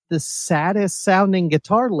over the saddest sounding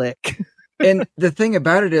guitar lick. And the thing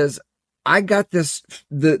about it is, I got this,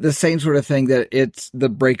 the same sort of thing that it's the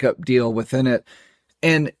breakup deal within it.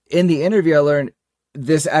 And in the interview, I learned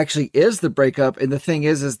this actually is the breakup. And the thing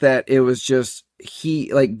is that it was just,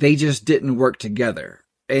 they just didn't work together.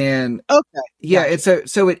 And Okay. yeah, Gotcha.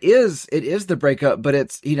 so it is the breakup, but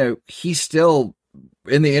it's, he's still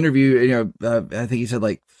in the interview, I think he said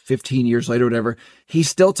like 15 years later, whatever, he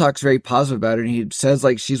still talks very positive about her. And he says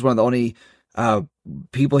like, she's one of the only,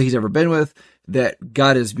 people he's ever been with that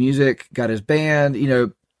got his music, got his band,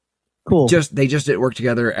 Cool. they just didn't work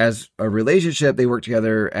together as a relationship. They worked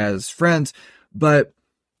together as friends. But,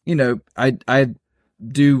 I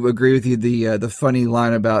do agree with you. The funny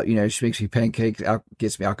line about, she makes me pancakes,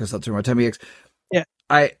 gets me Alka-Seltzer, my tummy aches. Yeah.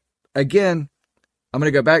 I'm going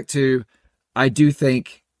to go back to, I do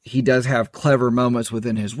think he does have clever moments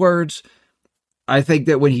within his words. I think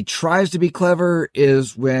that when he tries to be clever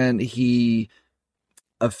is when he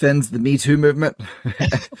offends the Me Too movement.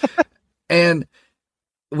 And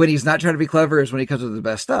when he's not trying to be clever is when he comes with the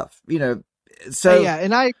best stuff, so yeah,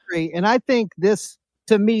 and I agree. And I think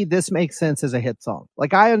to me, this makes sense as a hit song.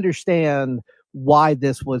 Like, I understand why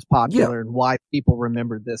this was popular and why people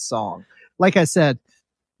remembered this song. Like I said,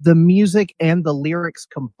 the music and the lyrics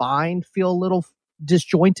combined feel a little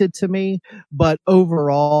disjointed to me, but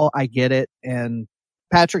overall I get it. And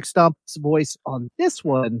Patrick Stump's voice on this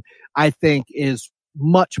one, I think, is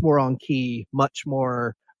much more on key, much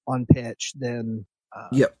more on pitch than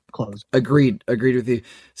Close. Agreed with you.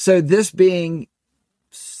 So this being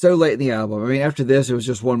so late in the album, I mean, after this it was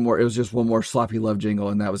just one more sloppy love jingle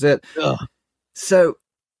and that was it. Ugh. So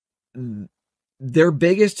their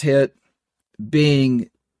biggest hit being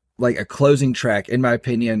like a closing track, in my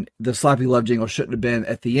opinion, the sloppy love jingle shouldn't have been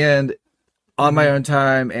at the end. On My Own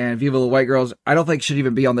Time and Viva the White Girls, I don't think should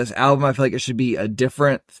even be on this album. I feel like it should be a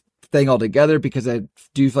different thing altogether because I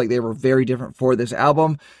do feel like they were very different for this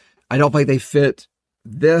album. I don't think they fit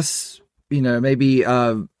this, maybe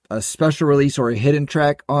a special release or a hidden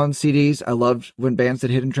track on CDs. I loved when bands did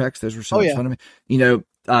hidden tracks. Those were so much fun to me.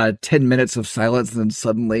 10 minutes of silence and then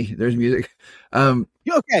suddenly there's music.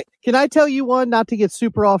 Okay. Can I tell you one, not to get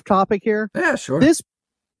super off topic here? Yeah, sure.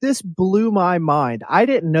 This blew my mind. I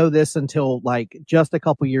didn't know this until like just a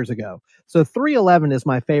couple years ago. So 311 is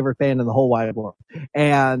my favorite band in the whole wide world.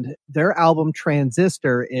 And their album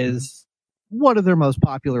Transistor is one of their most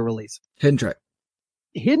popular releases.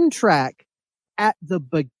 Hidden track at the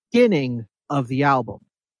beginning of the album.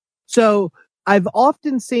 So I've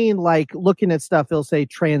often seen, like, looking at stuff, it'll say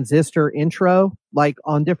Transistor intro, like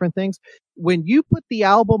on different things. When you put the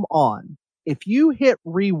album on, if you hit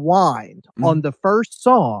rewind on the first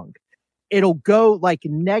song, it'll go like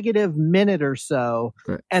negative minute or so.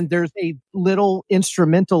 Right. And there's a little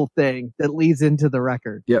instrumental thing that leads into the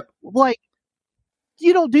record. Yep. Like,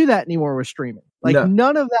 you don't do that anymore with streaming. Like,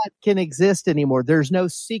 none of that can exist anymore. There's no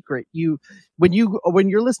secret. When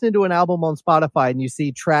you're listening to an album on Spotify and you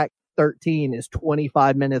see track 13 is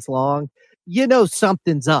 25 minutes long,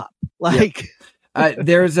 something's up. Like,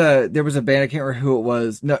 there was a band, I can't remember who it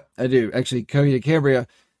was. No, I do actually. Cody DeCambria,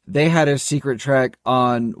 they had a secret track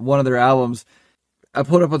on one of their albums. I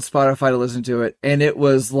pulled up on Spotify to listen to it, and it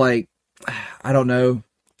was like, I don't know,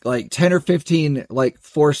 like 10 or 15 like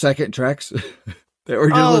 4-second tracks that were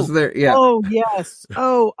just listed there. Yeah. Oh yes.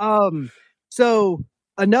 So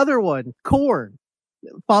another one, Korn,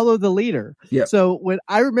 Follow the Leader. Yeah. So when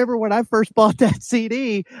I first bought that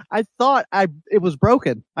CD, I thought it was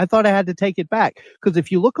broken. I thought I had to take it back because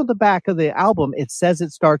if you look on the back of the album, it says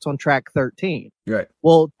it starts on track 13. Right.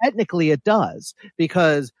 Well, technically it does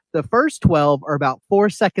because the first 12 are about 4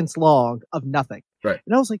 seconds long of nothing. Right.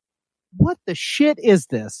 And I was like, what the shit is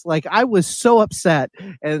this? Like, I was so upset,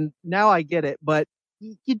 and now I get it, but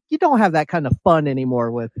you don't have that kind of fun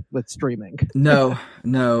anymore with streaming. No.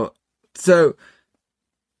 So,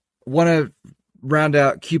 want to round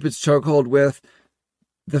out Cupid's Chokehold with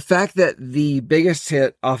the fact that the biggest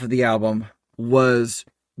hit off of the album was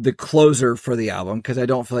the closer for the album, because I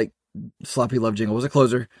don't feel like Sloppy Love Jingle was a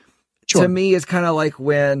closer. Sure. To me, it's kind of like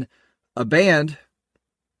when a band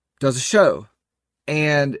does a show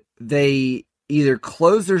and they either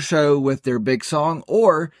close their show with their big song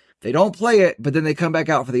or they don't play it, but then they come back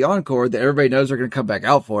out for the encore that everybody knows they're going to come back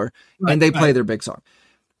out for, and they play their big song.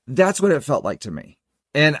 That's what it felt like to me.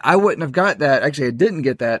 And I wouldn't have got that. Actually, I didn't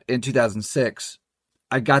get that in 2006.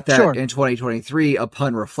 I got that in 2023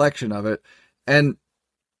 upon reflection of it. And,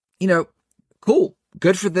 cool.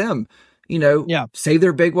 Good for them. Save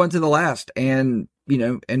their big one to the last and,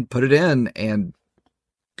 and put it in, and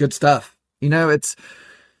good stuff. It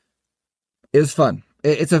was fun.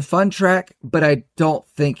 It's a fun track, but I don't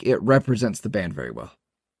think it represents the band very well.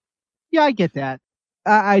 Yeah, I get that.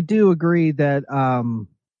 I do agree that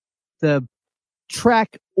the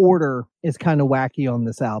track order is kind of wacky on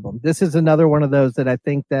this album. This is another one of those that I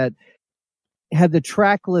think that had the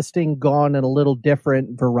track listing gone in a little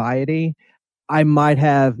different variety, I might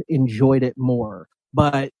have enjoyed it more.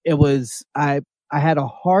 But it was, I had a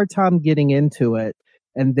hard time getting into it,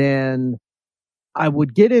 and then I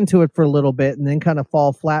would get into it for a little bit and then kind of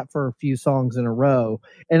fall flat for a few songs in a row.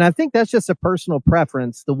 And I think that's just a personal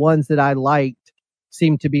preference. The ones that I liked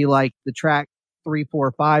seem to be like the track 3,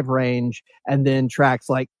 4, 5 range, and then tracks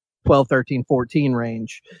like 12, 13, 14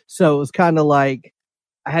 range. So it was kind of like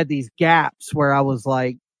I had these gaps where I was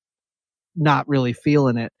like not really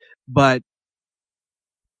feeling it. But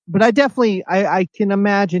I definitely, I can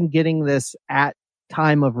imagine getting this at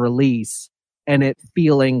time of release and it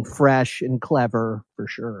feeling fresh and clever for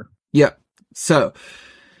sure. Yeah. So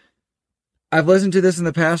I've listened to this in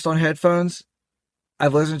the past on headphones. I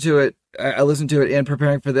listened to it in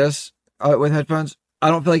preparing for this with headphones. I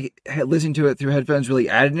don't feel like listening to it through headphones really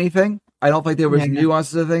added anything. I don't feel like there was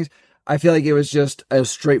nuances of things. I feel like it was just a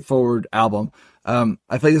straightforward album. I feel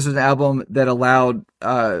like this was an album that allowed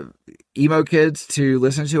emo kids to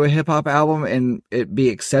listen to a hip hop album and it be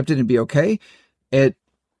accepted and be okay.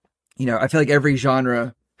 I feel like every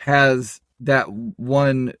genre has that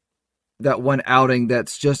one outing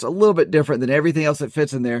that's just a little bit different than everything else that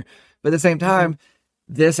fits in there. But at the same time,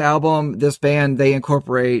 this album, this band, they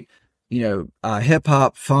incorporate, hip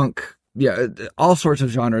hop, funk, all sorts of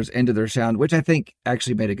genres into their sound, which I think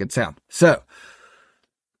actually made a good sound. So,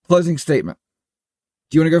 closing statement.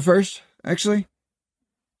 Do you want to go first, actually?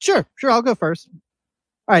 Sure. I'll go first.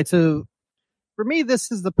 All right. So for me,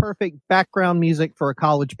 this is the perfect background music for a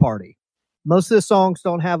college party. Most of the songs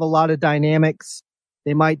don't have a lot of dynamics.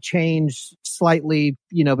 They might change slightly,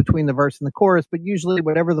 between the verse and the chorus, but usually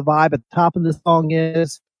whatever the vibe at the top of the song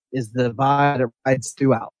is the vibe that rides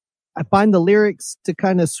throughout. I find the lyrics to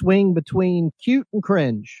kind of swing between cute and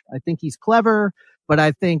cringe. I think he's clever, but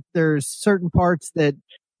I think there's certain parts that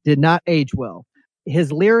did not age well.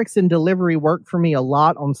 His lyrics and delivery work for me a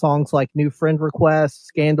lot on songs like New Friend Request,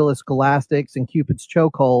 Scandalous Scholastics, and Cupid's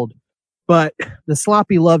Chokehold. But the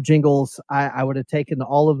sloppy love jingles, I would have taken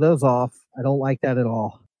all of those off. I don't like that at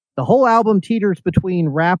all. The whole album teeters between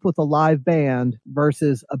rap with a live band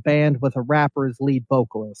versus a band with a rapper as lead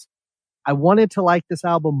vocalist. I wanted to like this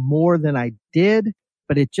album more than I did,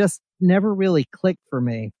 but it just never really clicked for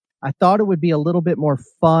me. I thought it would be a little bit more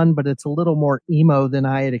fun, but it's a little more emo than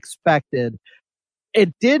I had expected.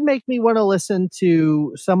 It did make me want to listen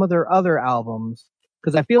to some of their other albums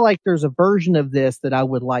because I feel like there's a version of this that I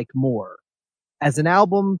would like more. As an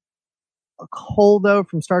album whole, though,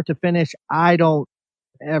 from start to finish, I don't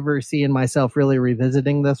ever see in myself really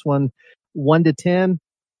revisiting this one. 1 to 10,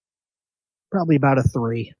 probably about a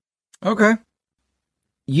 3. Okay.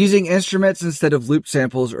 Using instruments instead of loop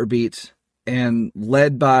samples or beats, and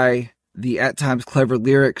led by the at times clever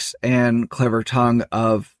lyrics and clever tongue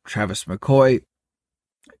of Travis McCoy,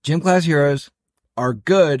 Gym Class Heroes are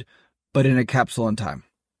good, but in a capsule in time.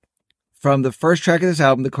 From the first track of this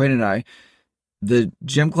album, The Queen and I, the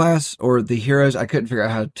Gym Class or the Heroes, I couldn't figure out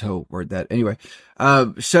how to word that. Anyway,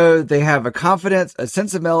 so they have a confidence, a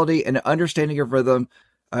sense of melody, and an understanding of rhythm,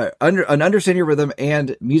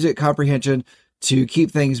 and music comprehension to keep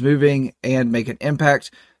things moving and make an impact.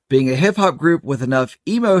 Being a hip hop group with enough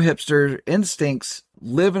emo hipster instincts,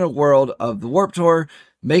 live in a world of the Warped Tour,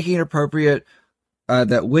 making it appropriate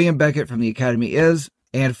that William Beckett from the Academy is,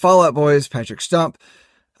 and Fall Out Boy's Patrick Stump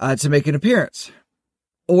to make an appearance.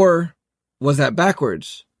 Or was that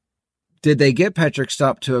backwards? Did they get Patrick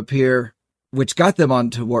Stump to appear, which got them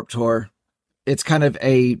onto Warped Tour? It's kind of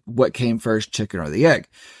a what came first, chicken or the egg.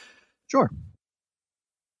 Sure.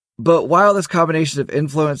 But while this combination of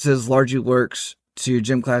influences largely works to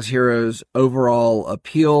Gym Class Heroes' overall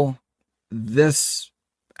appeal, this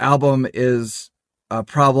album is a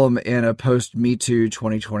problem in a post-Me Too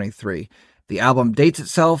 2023. The album dates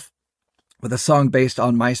itself with a song based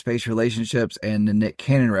on MySpace relationships and a Nick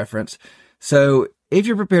Cannon reference. So if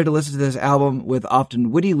you're prepared to listen to this album with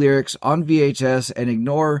often witty lyrics on VHS and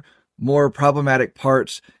ignore more problematic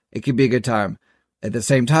parts, it could be a good time. At the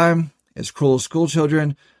same time, As Cruel as School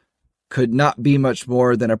Children could not be much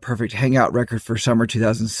more than a perfect hangout record for summer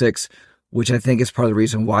 2006, which I think is part of the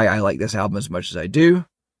reason why I like this album as much as I do.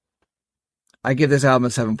 I give this album a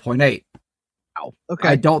 7.8. Wow. Okay.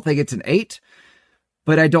 I don't think it's an 8,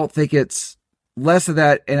 but I don't think it's less of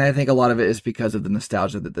that, and I think a lot of it is because of the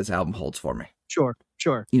nostalgia that this album holds for me. Sure.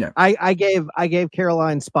 I gave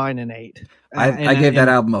Caroline Spine an 8. I gave that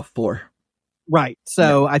album a 4. Right.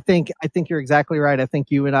 So yeah. I think you're exactly right. I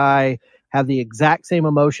think you and I have the exact same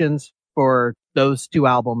emotions for those two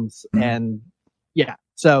albums, and yeah.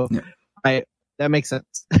 So that makes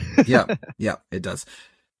sense. Yeah, it does.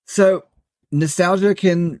 So nostalgia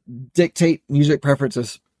can dictate music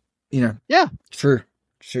preferences, Yeah. True.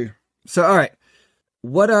 So, all right,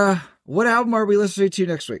 what album are we listening to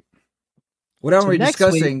next week? What album are we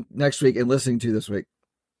discussing next week and listening to this week?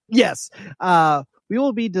 Yes. We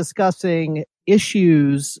will be discussing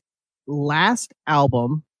Issues' last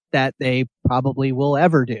album that they probably will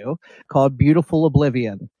ever do, called Beautiful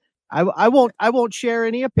Oblivion. I won't share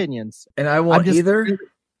any opinions. And I won't either.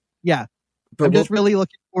 But I'm just really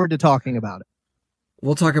looking forward to talking about it.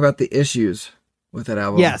 We'll talk about the issues with that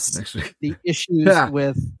album next week. The issues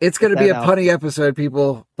with it's going to be a punny episode,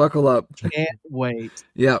 people. Buckle up. Can't wait.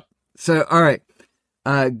 Yep. So, all right.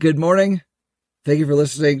 Good morning. Thank you for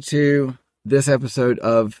listening to this episode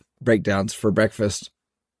of Breakdowns for Breakfast.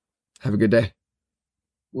 Have a good day.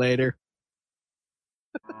 Later.